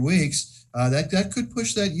 or 3 weeks, that could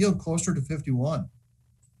push that yield closer to 51.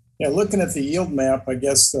 Yeah, looking at the yield map, I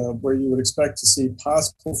guess where you would expect to see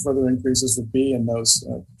possible further increases would be in those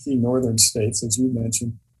key northern states, as you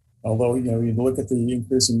mentioned. Although, you look at the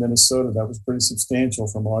increase in Minnesota, that was pretty substantial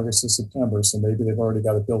from August to September, so maybe they've already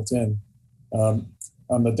got it built in.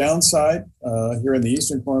 On the downside, here in the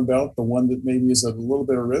Eastern Corn Belt, the one that maybe is at a little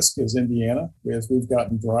bit of risk is Indiana, as we've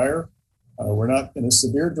gotten drier. We're not in a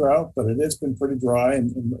severe drought, but it has been pretty dry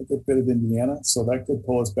in a good bit of Indiana, so that could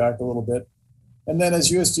pull us back a little bit. And then,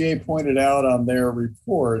 as USDA pointed out on their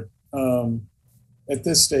report, at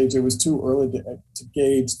this stage, it was too early to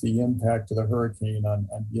gauge the impact of the hurricane on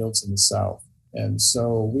yields in the south. And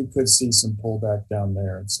so we could see some pullback down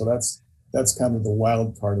there. And so that's kind of the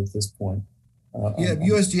wild card at this point.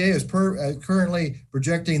 USDA is currently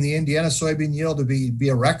projecting the Indiana soybean yield to be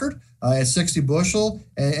a record at 60 bushel.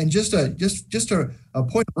 And just a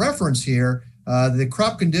point of reference here, the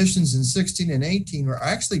crop conditions in 16 and 18 were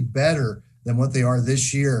actually better than what they are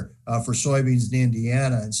this year for soybeans in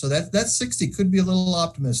Indiana. And so that 60 could be a little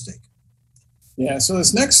optimistic. Yeah, so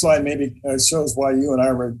this next slide maybe shows why you and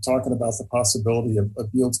I were talking about the possibility of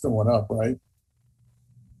yields going up, right?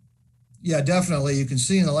 Yeah, definitely. You can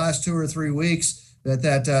see in the last 2 or 3 weeks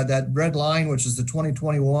that red line, which is the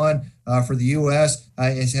 2021 for the U.S.,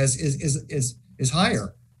 is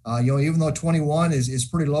higher. Even though 21 is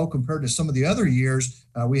pretty low compared to some of the other years,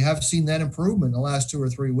 we have seen that improvement in the last 2 or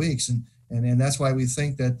 3 weeks. And that's why we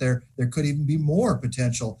think that there could even be more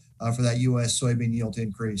potential for that U.S. soybean yield to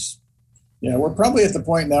increase. Yeah, we're probably at the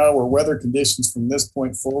point now where weather conditions from this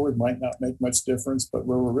point forward might not make much difference, but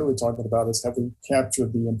where we're really talking about is have we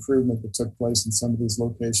captured the improvement that took place in some of these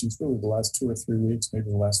locations really the last 2 or 3 weeks, maybe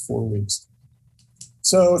the last 4 weeks.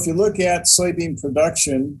 So if you look at soybean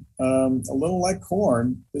production, a little like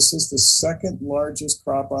corn, this is the second largest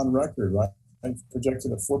crop on record, right? I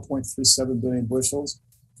projected at 4.37 billion bushels,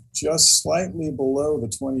 just slightly below the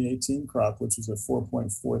 2018 crop, which was at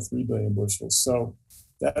 4.43 billion bushels. So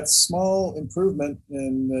that small improvement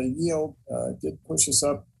in yield did push us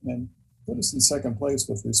up and put us in second place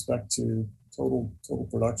with respect to total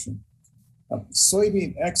production.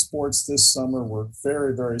 Soybean exports this summer were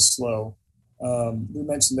very, very slow. We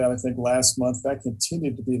mentioned that, I think, last month. That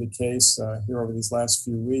continued to be the case here over these last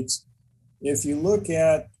few weeks. If you look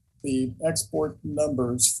at the export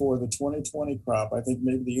numbers for the 2020 crop, I think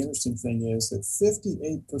maybe the interesting thing is that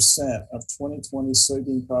 58% of 2020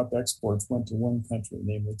 soybean crop exports went to one country,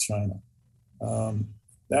 namely China.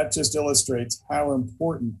 That just illustrates how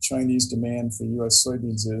important Chinese demand for U.S.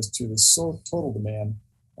 soybeans is to the total demand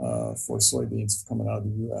for soybeans coming out of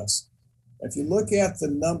the U.S. If you look at the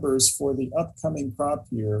numbers for the upcoming crop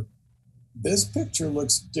year, this picture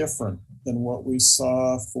looks different than what we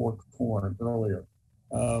saw for corn earlier.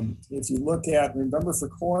 If you look at, remember for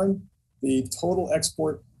corn, the total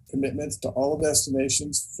export commitments to all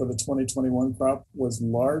destinations for the 2021 crop was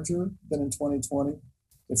larger than in 2020.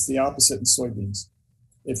 It's the opposite in soybeans.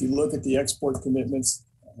 If you look at the export commitments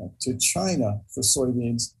to China for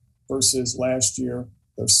soybeans versus last year,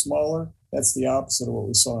 they're smaller. That's the opposite of what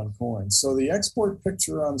we saw in corn. So the export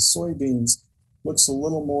picture on soybeans looks a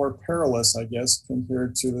little more perilous, I guess,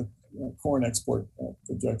 compared to the corn export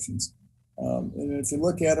projections. And if you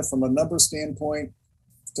look at it from a number standpoint,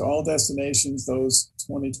 to all destinations, those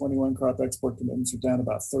 2021 crop export commitments are down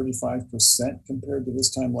about 35% compared to this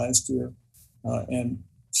time last year. And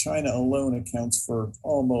China alone accounts for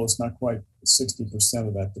almost, not quite 60%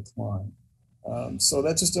 of that decline. So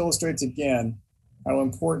that just illustrates again how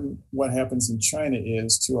important what happens in China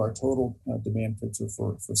is to our total demand picture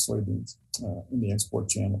for soybeans in the export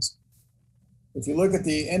channels. If you look at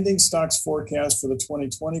the ending stocks forecast for the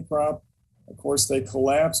 2020 crop, of course, they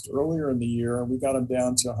collapsed earlier in the year, and we got them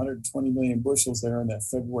down to 120 million bushels there in that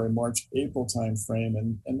February, March, April timeframe.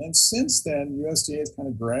 And then since then, USDA has kind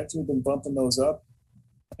of gradually been bumping those up.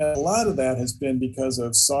 And a lot of that has been because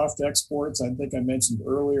of soft exports. I think I mentioned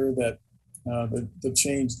earlier that the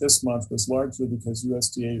change this month was largely because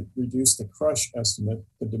USDA reduced the crush estimate,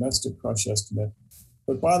 the domestic crush estimate.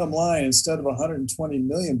 But bottom line, instead of 120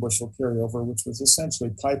 million bushel carryover, which was essentially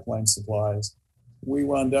pipeline supplies, we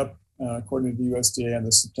wound up, according to the USDA on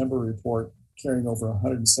the September report, carrying over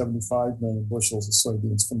 175 million bushels of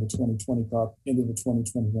soybeans from the 2020 crop into the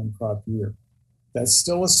 2021 crop year. That's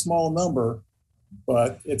still a small number,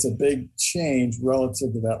 but it's a big change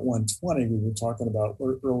relative to that 120 we were talking about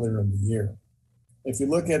earlier in the year. If you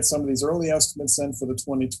look at some of these early estimates then for the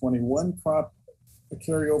 2021 crop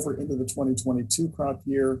carryover into the 2022 crop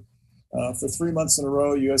year, for 3 months in a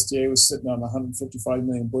row, USDA was sitting on 155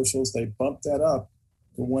 million bushels. They bumped that up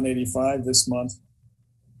to 185 this month.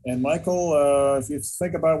 And Michael, if you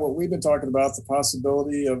think about what we've been talking about, the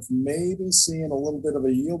possibility of maybe seeing a little bit of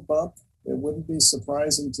a yield bump, it wouldn't be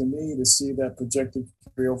surprising to me to see that projected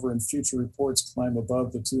carryover in future reports climb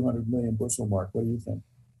above the 200 million bushel mark. What do you think?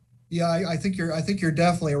 Yeah, I think you're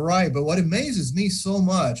definitely right. But what amazes me so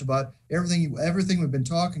much about everything we've been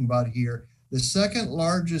talking about here, the second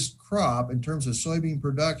largest crop in terms of soybean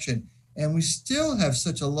production, and we still have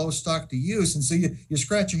such a low stock to use. And so you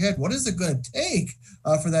scratch your head, what is it going to take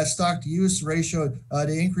for that stock to use ratio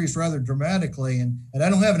to increase rather dramatically? And I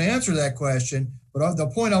don't have an answer to that question. But the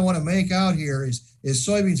point I want to make out here is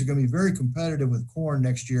soybeans are going to be very competitive with corn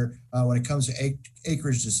next year when it comes to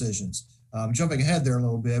acreage decisions. Jumping ahead there a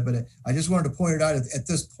little bit, but I just wanted to point it out at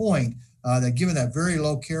this point that given that very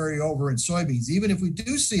low carryover in soybeans, even if we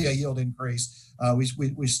do see a yield increase,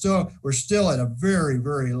 we're still at a very,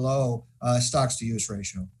 very low stocks to use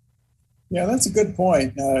ratio. Yeah, that's a good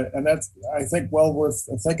point. And that's, I think, well worth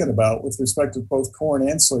thinking about with respect to both corn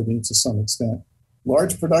and soybeans to some extent.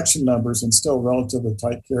 Large production numbers and still relatively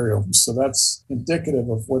tight carryovers. So that's indicative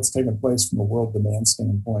of what's taking place from a world demand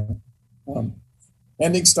standpoint.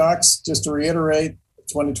 Ending stocks, just to reiterate,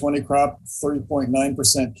 2020 crop, 30.9%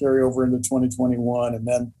 carryover into 2021, and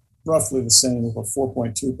then roughly the same, with a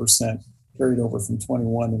 4.2% carried over from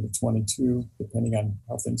 21 into 22, depending on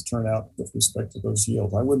how things turn out with respect to those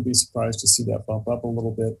yields. I wouldn't be surprised to see that bump up a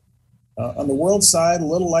little bit. On the world side, a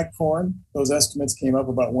little like corn, those estimates came up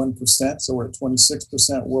about 1%. So we're at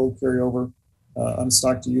 26% world carryover on a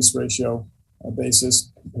stock to use ratio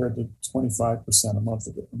basis compared to 25% a month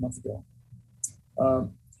ago.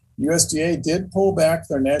 USDA did pull back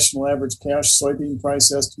their national average cash soybean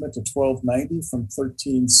price estimate to $12.90 from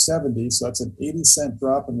 $13.70. So that's an 80-cent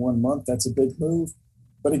drop in 1 month. That's a big move.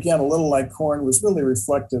 But again, a little like corn, was really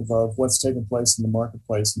reflective of what's taking place in the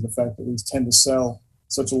marketplace and the fact that we tend to sell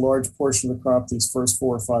such a large portion of the crop these first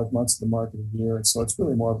 4 or 5 months of the marketing year. And so it's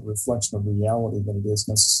really more of a reflection of reality than it is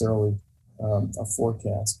necessarily a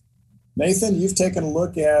forecast. Nathan, you've taken a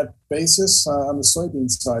look at basis on the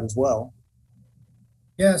soybean side as well.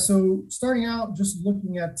 Yeah, so starting out, just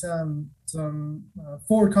looking at some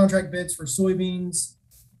forward contract bids for soybeans,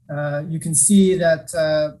 you can see that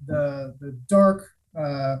the dark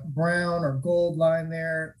brown or gold line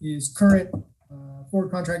there is current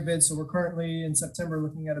forward contract bid. So we're currently in September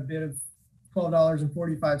looking at a bid of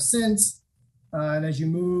 $12.45. And as you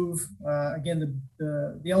move, again,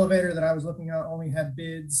 the elevator that I was looking at only had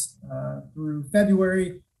bids through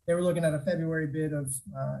February. They were looking at a February bid of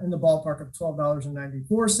in the ballpark of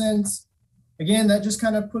 $12.94. Again, that just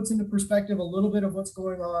kind of puts into perspective a little bit of what's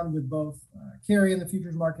going on with both carry in the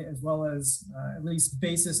futures market as well as at least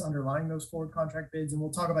basis underlying those forward contract bids. And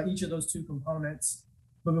we'll talk about each of those two components.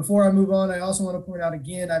 But before I move on, I also want to point out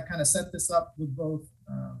again, I've kind of set this up with both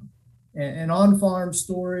an on-farm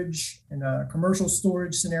storage and a commercial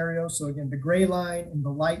storage scenario. So again, the gray line and the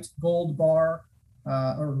light gold bar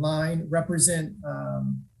or line represent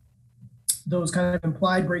those kind of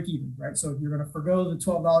implied break even, right? So if you're going to forgo the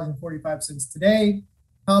 $12.45 today,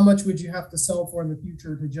 how much would you have to sell for in the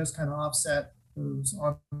future to just kind of offset those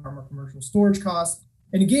on-farm or commercial storage costs?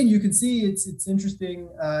 And again, you can see it's interesting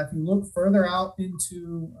if you look further out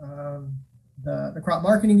into the crop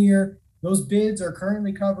marketing year, those bids are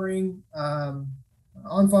currently covering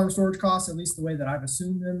on-farm storage costs, at least the way that I've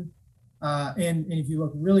assumed them. And if you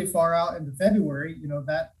look really far out into February, you know,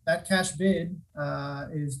 that cash bid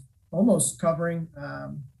is almost covering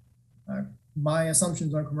my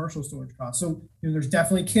assumptions on commercial storage costs. So you know, there's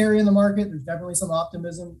definitely carry in the market. There's definitely some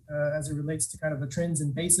optimism as it relates to kind of the trends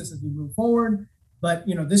and basis as we move forward. But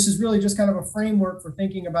you know, this is really just kind of a framework for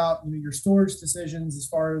thinking about your storage decisions as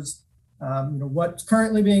far as what's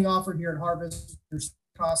currently being offered here at harvest, your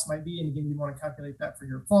costs might be, and again, you want to calculate that for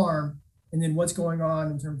your farm, and then what's going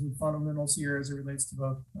on in terms of fundamentals here as it relates to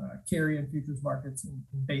both carry and futures markets and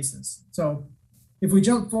basis. So if we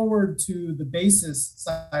jump forward to the basis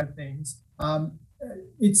side of things,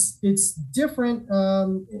 it's different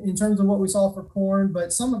in terms of what we saw for corn,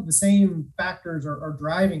 but some of the same factors are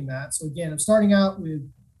driving that. So again, I'm starting out with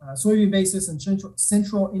soybean basis in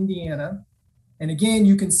central Indiana. And again,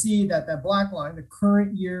 you can see that black line, the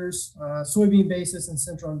current year's soybean basis in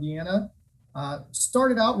central Indiana,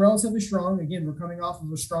 started out relatively strong. Again, we're coming off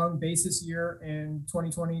of a strong basis year in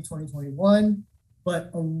 2020, 2021,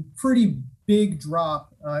 but a pretty big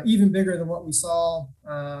drop, even bigger than what we saw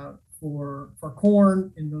for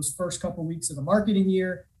corn in those first couple of weeks of the marketing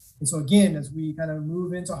year. And so again, as we kind of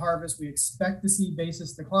move into harvest, we expect to see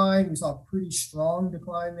basis decline. We saw a pretty strong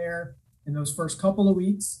decline there in those first couple of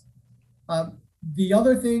weeks. The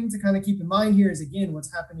other thing to kind of keep in mind here is, again,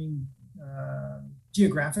 what's happening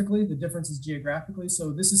geographically, the differences geographically.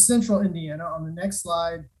 So this is central Indiana. On the next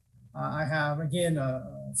slide, I have, again,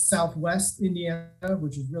 southwest Indiana,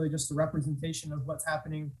 which is really just a representation of what's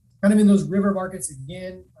happening kind of in those river markets,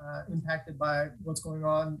 again, impacted by what's going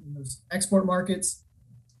on in those export markets.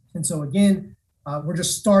 And so, again, we're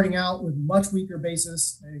just starting out with much weaker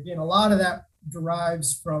basis. And again, a lot of that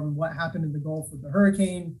derives from what happened in the Gulf with the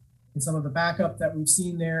hurricane and some of the backup that we've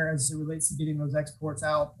seen there as it relates to getting those exports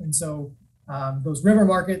out. And so those river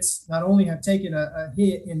markets not only have taken a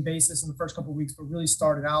hit in basis in the first couple of weeks, but really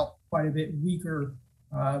started out quite a bit weaker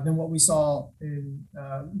than what we saw in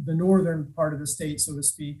the northern part of the state, so to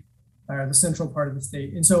speak, or the central part of the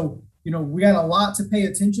state. And so, we got a lot to pay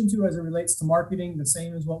attention to as it relates to marketing, the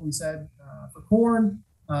same as what we said for corn.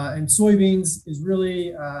 And soybeans is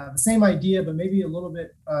really the same idea, but maybe a little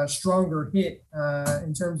bit stronger hit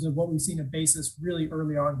in terms of what we've seen at basis really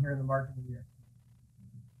early on here in the marketing year.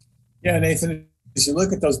 Yeah, Nathan, as you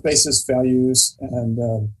look at those basis values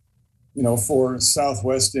and, for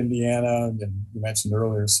Southwest Indiana, and you mentioned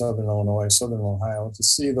earlier, Southern Illinois, Southern Ohio, to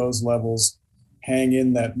see those levels hang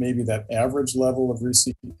in that average level of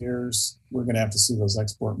recent years, we're going to have to see those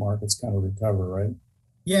export markets kind of recover, right?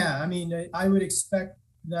 Yeah, I mean, I would expect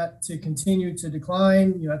that to continue to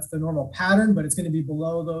decline. That's the normal pattern, but it's going to be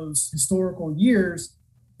below those historical years.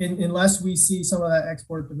 unless we see some of that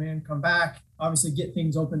export demand come back, obviously get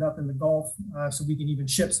things opened up in the Gulf so we can even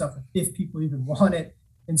ship stuff if people even want it.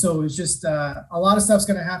 And so it's just a lot of stuff's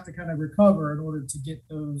going to have to kind of recover in order to get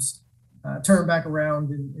those turned back around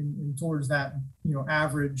and towards that,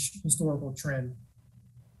 average historical trend.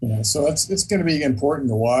 Yeah, so it's going to be important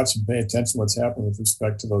to watch and pay attention to what's happening with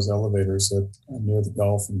respect to those elevators near the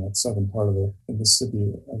Gulf and that southern part of the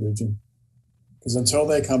Mississippi region. Because until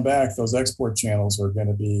they come back, those export channels are going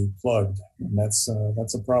to be plugged, and that's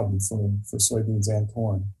a problem for soybeans and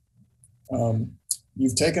corn.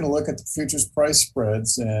 You've taken a look at the futures price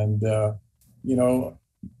spreads, and a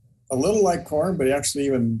little like corn, but actually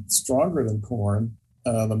even stronger than corn.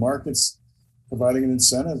 The market's providing an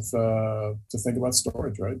incentive to think about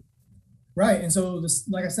storage, right? Right. And so this,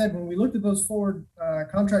 like I said, when we looked at those forward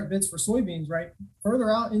contract bids for soybeans, right, further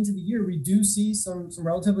out into the year, we do see some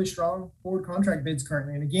relatively strong forward contract bids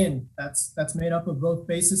currently. And again, that's made up of both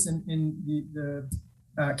basis and the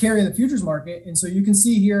carry in the futures market. And so you can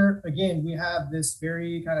see here, again, we have this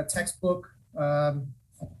very kind of textbook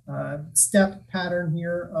step pattern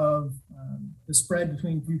here of the spread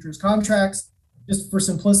between futures contracts. Just for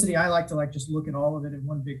simplicity, I like to just look at all of it in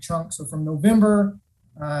one big chunk. So from November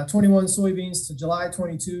 21 soybeans to July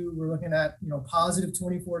 22, we're looking at positive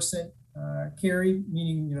 24-cent carry,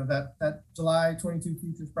 meaning that July 22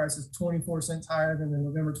 futures price is 24 cents higher than the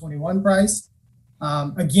November 21 price.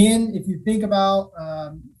 Again, if you think about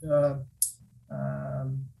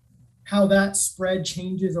how that spread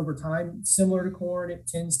changes over time, similar to corn, it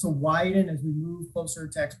tends to widen as we move closer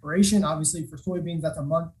to expiration. Obviously, for soybeans, that's a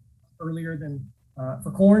month earlier than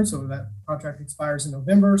for corn, so that contract expires in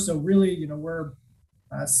November. So really, we're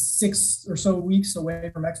 6 or so weeks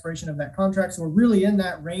away from expiration of that contract. So we're really in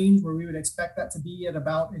that range where we would expect that to be at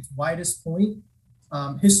about its widest point.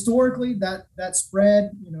 Historically, that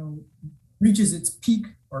spread, reaches its peak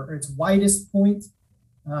or its widest point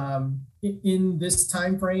in this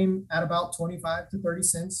time frame at about 25 to 30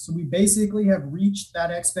 cents. So we basically have reached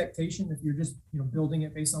that expectation if you're just building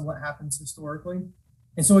it based on what happens historically.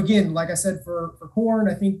 And so again, like I said, for corn,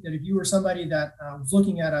 I think that if you were somebody that was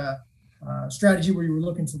looking at a strategy where you were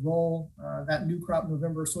looking to roll that new crop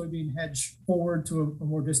November soybean hedge forward to a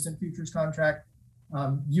more distant futures contract,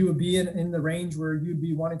 you would be in the range where you'd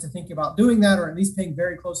be wanting to think about doing that, or at least paying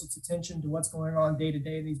very close attention to what's going on day to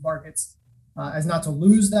day in these markets as not to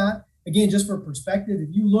lose that. Again, just for perspective, if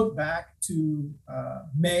you look back to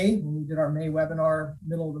May, when we did our May webinar,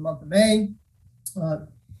 middle of the month of May,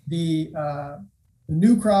 the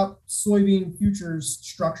new crop soybean futures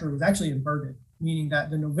structure was actually inverted, meaning that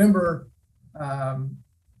the November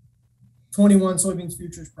 21 soybeans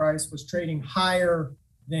futures price was trading higher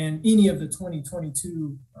than any of the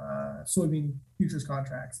 2022 soybean futures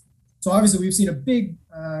contracts. So obviously we've seen a big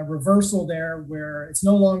reversal there where it's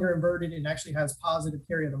no longer inverted and actually has positive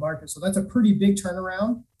carry of the market. So that's a pretty big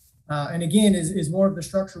turnaround. And again, is more of the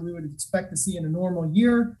structure we would expect to see in a normal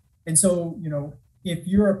year. And so, if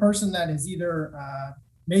you're a person that has either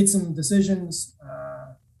made some decisions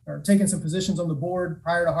or taken some positions on the board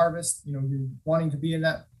prior to harvest, you're wanting to be in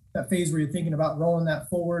that phase where you're thinking about rolling that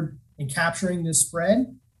forward and capturing this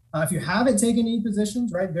spread. If you haven't taken any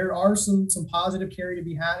positions, right, there are some positive carry to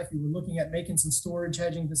be had if you were looking at making some storage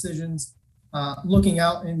hedging decisions, looking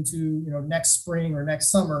out into next spring or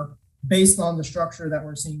next summer based on the structure that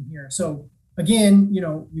we're seeing here. So again,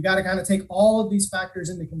 you got to kind of take all of these factors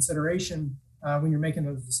into consideration when you're making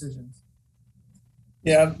those decisions.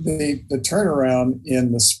 Yeah, the turnaround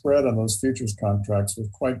in the spread on those futures contracts was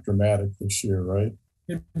quite dramatic this year, right?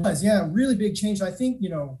 It was, yeah, really big change. I think,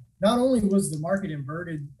 not only was the market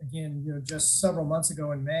inverted again, just several months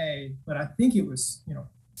ago in May, but I think it was,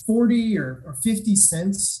 40 or 50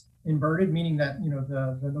 cents inverted, meaning that,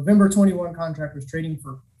 the November 21 contract was trading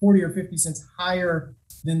for 40 or 50 cents higher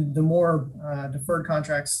than the more deferred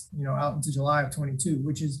contracts, out into July of 22,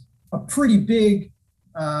 which is a pretty big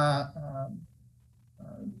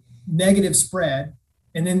negative spread.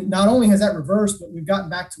 And then not only has that reversed, but we've gotten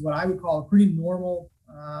back to what I would call a pretty normal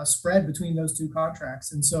spread between those two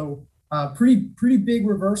contracts. And so pretty big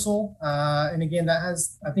reversal. And again, that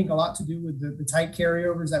has, I think, a lot to do with the tight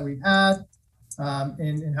carryovers that we've had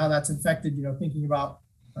and how that's affected, thinking about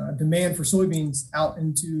demand for soybeans out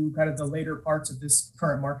into kind of the later parts of this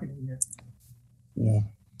current marketing year. Yeah.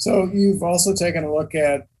 So you've also taken a look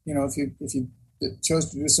at, if you chose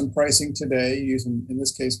to do some pricing today using, in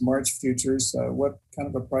this case, March futures, what kind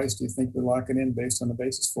of a price do you think you're locking in based on the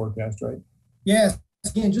basis forecast, right? Yeah.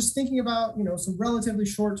 Again, just thinking about, some relatively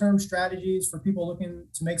short-term strategies for people looking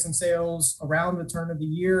to make some sales around the turn of the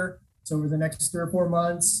year. So over the next 3 or 4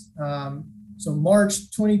 months, So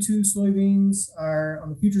March 22 soybeans are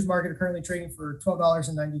on the futures market are currently trading for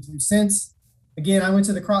 $12.92. Again, I went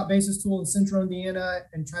to the crop basis tool in central Indiana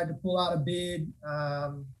and tried to pull out a bid,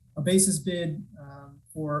 a basis bid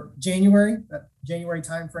for January, that January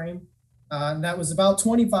timeframe. And that was about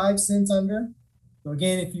 25 cents under. So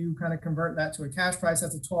again, if you kind of convert that to a cash price,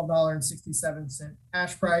 that's a $12.67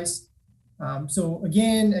 cash price. So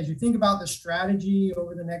again, as you think about the strategy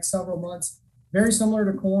over the next several months, very similar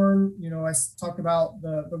to corn, you know, I talked about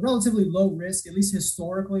the relatively low risk, at least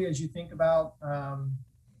historically, as you think about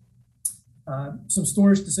some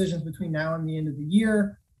storage decisions between now and the end of the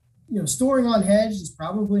year. You know, storing on hedge is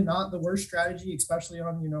probably not the worst strategy, especially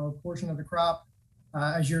on, you know, a portion of the crop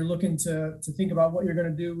as you're looking to think about what you're going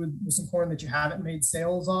to do with some corn that you haven't made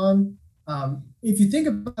sales on. If you think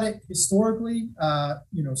about it historically,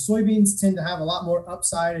 you know, soybeans tend to have a lot more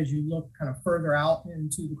upside as you look kind of further out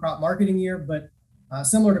into the crop marketing year, but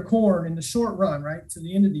similar to corn in the short run, right, to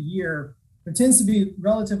the end of the year, there tends to be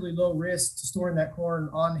relatively low risk to storing that corn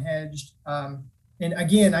unhedged. And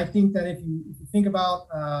again, I think that if you think about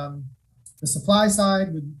the supply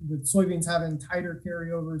side with soybeans having tighter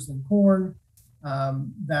carryovers than corn,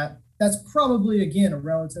 that's probably, again, a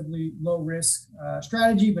relatively low risk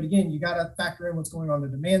strategy. But again, you got to factor in what's going on the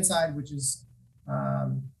demand side, which is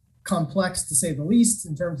complex to say the least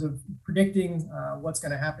in terms of predicting what's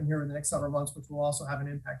going to happen here in the next several months, which will also have an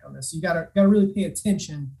impact on this. So you got to really pay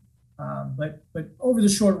attention. But over the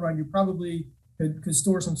short run, you probably could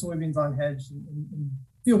store some soybeans on hedge and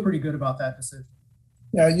feel pretty good about that decision.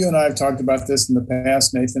 Yeah, you and I have talked about this in the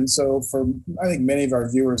past, Nathan. So I think many of our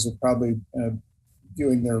viewers are probably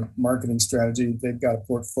viewing their marketing strategy. They've got a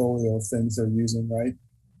portfolio of things they're using, right?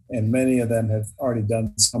 And many of them have already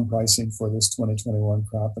done some pricing for this 2021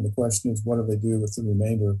 crop. And the question is, what do they do with the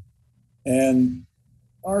remainder? And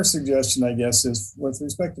our suggestion, I guess, is with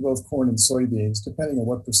respect to both corn and soybeans, depending on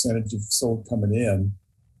what percentage you've sold coming in,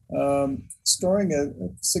 storing a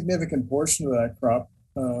significant portion of that crop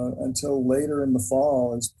until later in the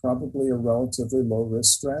fall is probably a relatively low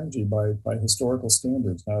risk strategy by historical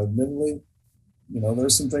standards. Now, admittedly, you know,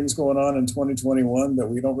 there's some things going on in 2021 that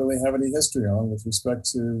we don't really have any history on with respect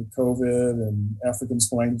to COVID and African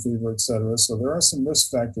swine fever, et cetera. So there are some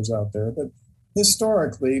risk factors out there, but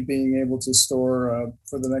historically being able to store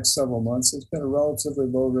for the next several months has been a relatively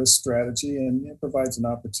low risk strategy, and it provides an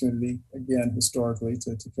opportunity, again, historically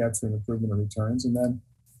to capture an improvement in returns. And then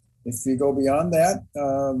if you go beyond that,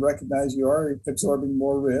 recognize you are absorbing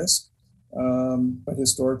more risk. But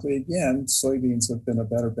historically, again, soybeans have been a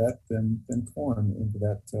better bet than corn into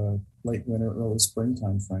that late winter, early spring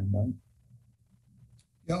time frame, right?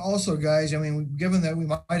 Yeah, also, guys, I mean, given that we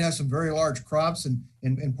might have some very large crops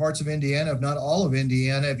in parts of Indiana, if not all of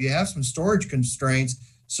Indiana, if you have some storage constraints,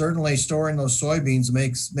 certainly storing those soybeans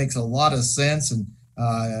makes a lot of sense. And,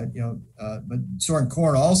 but storing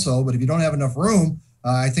corn also, but if you don't have enough room,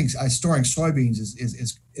 I think storing soybeans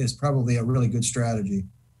is probably a really good strategy.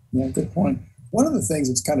 Yeah, good point. One of the things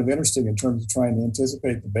that's kind of interesting in terms of trying to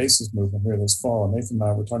anticipate the basis movement here this fall, and Nathan and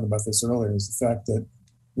I were talking about this earlier, is the fact that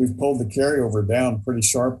we've pulled the carryover down pretty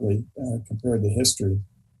sharply compared to history.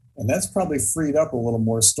 And that's probably freed up a little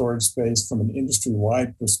more storage space from an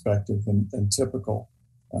industry-wide perspective than typical,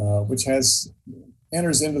 which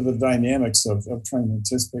enters into the dynamics of trying to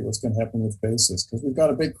anticipate what's going to happen with basis. Because we've got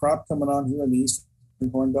a big crop coming on here in the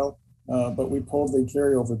Eastern Corn Belt, but we pulled the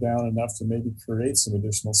carryover down enough to maybe create some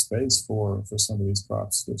additional space for some of these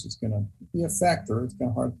crops, which is going to be a factor. It's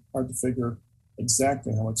kind of hard to figure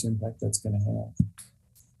exactly how much impact that's going to have.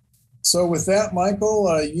 So with that,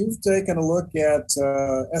 Michael, you've taken a look at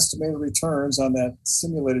estimated returns on that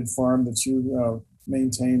simulated farm that you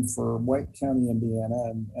maintain for White County,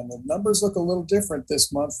 Indiana, and the numbers look a little different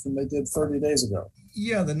this month than they did 30 days ago.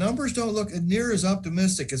 Yeah, the numbers don't look near as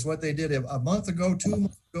optimistic as what they did a month ago, 2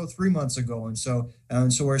 months ago, 3 months ago, and so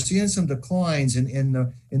we're seeing some declines in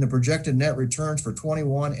the projected net returns for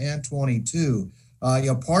 21 and 22.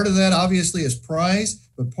 Part of that obviously is price,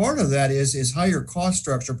 but part of that is higher cost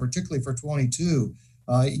structure, particularly for 22.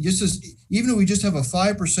 Even if we just have a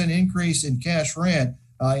 5% increase in cash rent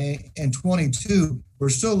in 22, we're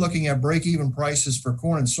still looking at break-even prices for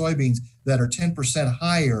corn and soybeans that are 10%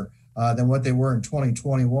 higher than what they were in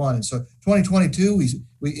 2021. And so 2022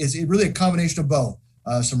 is really a combination of both.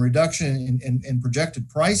 Some reduction in projected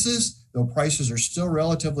prices, though prices are still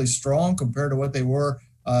relatively strong compared to what they were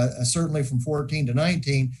certainly from 14 to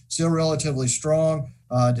 19, still relatively strong,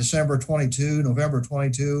 December 22, November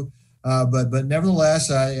 22. But nevertheless,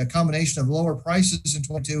 a combination of lower prices in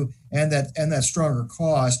 22 and that stronger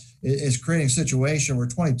cost is creating a situation where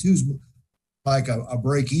 22 is like a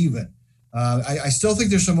break even. I still think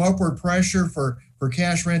there's some upward pressure for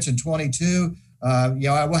cash rents in 22.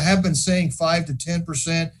 I have been saying 5 to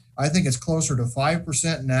 10%. I think it's closer to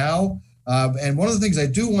 5% now. And one of the things I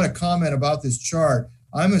do want to comment about this chart,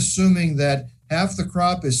 I'm assuming that half the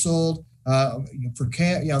crop is sold on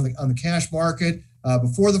the cash market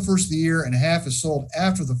before the first of the year, and half is sold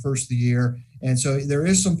after the first of the year. And so there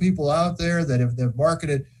is some people out there that have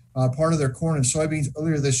marketed part of their corn and soybeans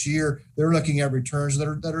earlier this year. They're looking at returns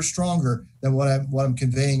that are stronger than what I'm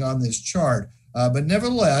conveying on this chart. But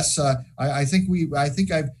nevertheless, I think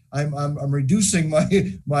I'm reducing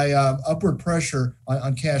my upward pressure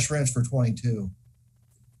on cash rents for 22.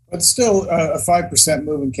 But still, a 5%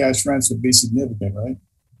 move in cash rents would be significant, right?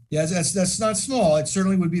 Yeah, that's not small. It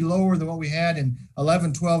certainly would be lower than what we had in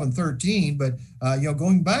 11, 12, and 13. But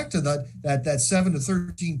going back to that 7 to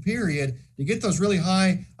 13 period, to get those really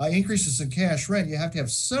high increases in cash rent, you have to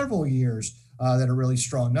have several years that are really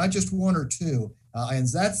strong, not just one or two. And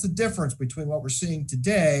that's the difference between what we're seeing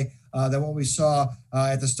today than what we saw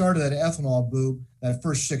at the start of that ethanol boom, that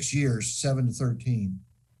first 6 years, 7 to 13.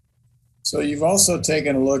 So you've also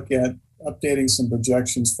taken a look at updating some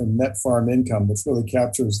projections for net farm income, which really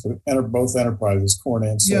captures both enterprises, corn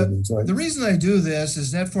and soybeans, right? The reason I do this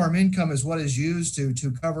is net farm income is what is used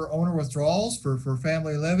to cover owner withdrawals for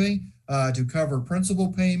family living, to cover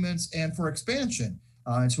principal payments, and for expansion.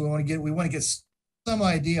 And so we want to get some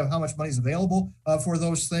idea of how much money is available for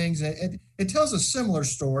those things. It tells a similar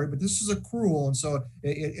story, but this is accrual, and so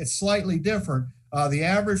it's slightly different. The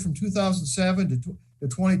average from 2007 to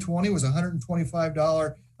 2020 was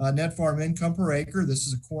 $125 net farm income per acre. This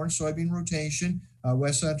is a corn soybean rotation,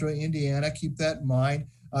 West Central Indiana. Keep that in mind.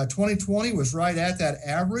 2020 was right at that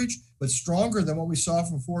average, but stronger than what we saw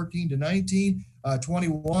from 14 to 19.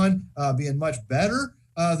 21 being much better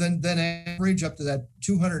than average, up to that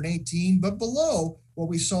 218, but below what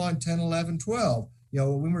we saw in 10, 11, 12.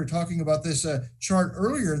 When we were talking about this chart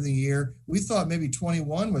earlier in the year, we thought maybe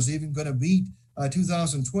 21 was even going to beat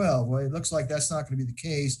 2012. Well, it looks like that's not going to be the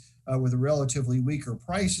case with the relatively weaker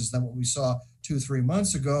prices than what we saw 2-3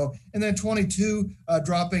 months ago. And then 22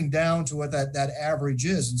 dropping down to what that average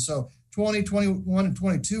is. And so 20, 21, and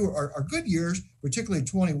 22 are good years, particularly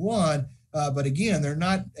 21. But again, they're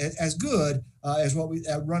not as good as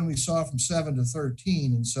that run we saw from 7 to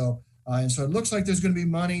 13. And so it looks like there's going to be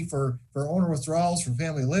money for owner withdrawals, for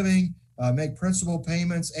family living, make principal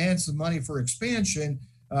payments, and some money for expansion,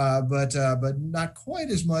 but not quite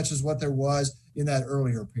as much as what there was in that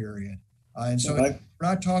earlier period. And so we're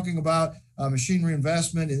not talking about machinery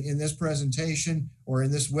investment in this presentation or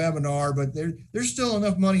in this webinar, but there's still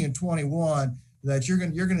enough money in 21 that you're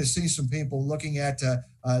going to see some people looking at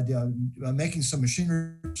making some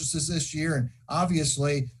machinery purchases this year. And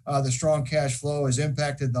obviously, the strong cash flow has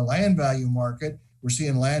impacted the land value market. We're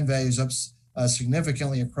seeing land values up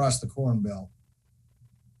significantly across the Corn Belt.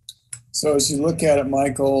 So as you look at it,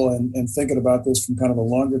 Michael, and thinking about this from kind of a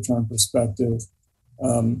longer term perspective,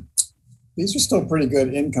 these are still pretty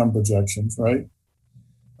good income projections, right?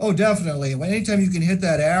 Oh, definitely. Anytime you can hit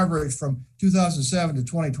that average from 2007 to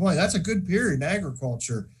 2020, that's a good period in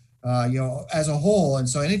agriculture, as a whole. And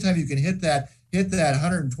so anytime you can hit that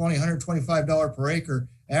 $120, $125 per acre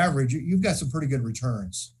average, you've got some pretty good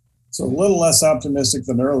returns. So a little less optimistic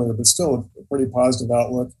than earlier, but still a pretty positive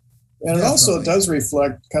outlook. And it also does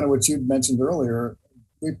reflect kind of what you mentioned earlier.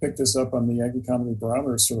 We picked this up on the Ag Economy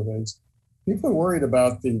Barometer surveys. People are worried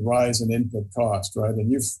about the rise in input cost, right?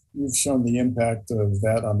 And you've shown the impact of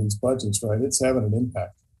that on these budgets, right? It's having an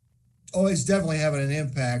impact. Oh, it's definitely having an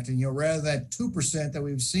impact. And, rather than 2% that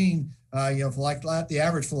we've seen, for like the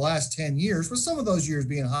average for the last 10 years, with some of those years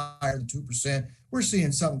being higher than 2%, we're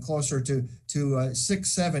seeing something closer to 6,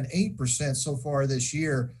 7, 8% so far this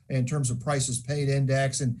year in terms of prices paid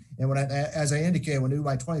index. And as I indicated, when we do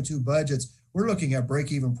my 22 budgets, we're looking at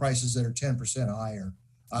break-even prices that are 10% higher.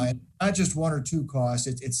 Not just one or two costs,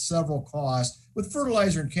 it's several costs, with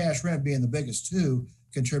fertilizer and cash rent being the biggest two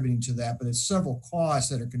contributing to that, but it's several costs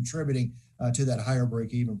that are contributing to that higher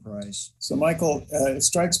break-even price. So Michael, it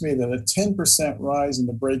strikes me that a 10% rise in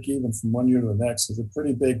the break-even from one year to the next is a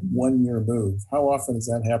pretty big one-year move. How often has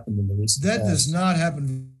that happened in the recent past? That does not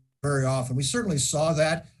happen very often. We certainly saw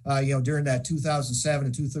that, during that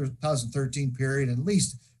 2007 to 2013 period. At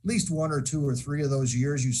least 1 or 2 or 3 of those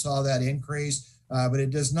years, you saw that increase. But it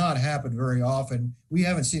does not happen very often. We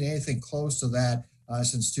haven't seen anything close to that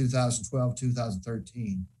since 2012,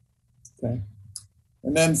 2013. Okay.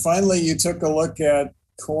 And then finally, you took a look at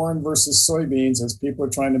corn versus soybeans as people are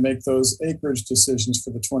trying to make those acreage decisions for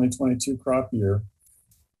the 2022 crop year.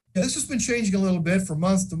 Yeah, this has been changing a little bit from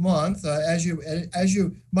month to month, as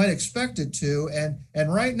you might expect it to,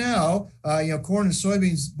 and right now, corn and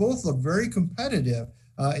soybeans both look very competitive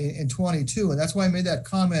in 22, and that's why I made that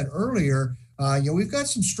comment earlier. We've got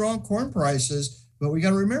some strong corn prices, but we got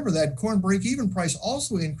to remember that corn break-even price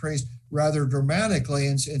also increased rather dramatically,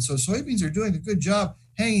 and so soybeans are doing a good job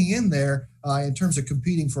hanging in there in terms of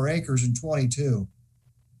competing for acres in 22.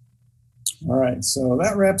 All right, so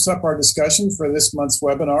that wraps up our discussion for this month's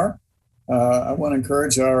webinar. I want to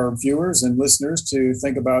encourage our viewers and listeners to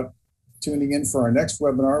think about tuning in for our next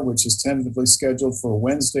webinar, which is tentatively scheduled for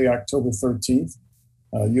Wednesday, October 13th.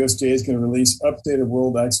 USDA is going to release updated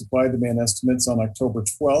world ag supply demand estimates on October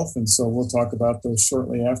 12th, and so we'll talk about those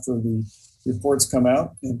shortly after the reports come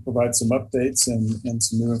out and provide some updates and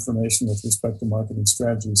some new information with respect to marketing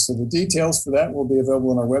strategies. So the details for that will be available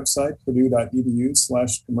on our website,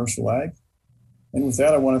 purdue.edu/commercial ag. And with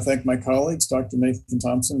that, I want to thank my colleagues, Dr. Nathan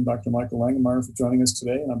Thompson and Dr. Michael Langemeier, for joining us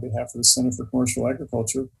today. And on behalf of the Center for Commercial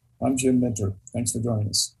Agriculture, I'm Jim Mintert. Thanks for joining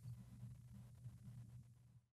us.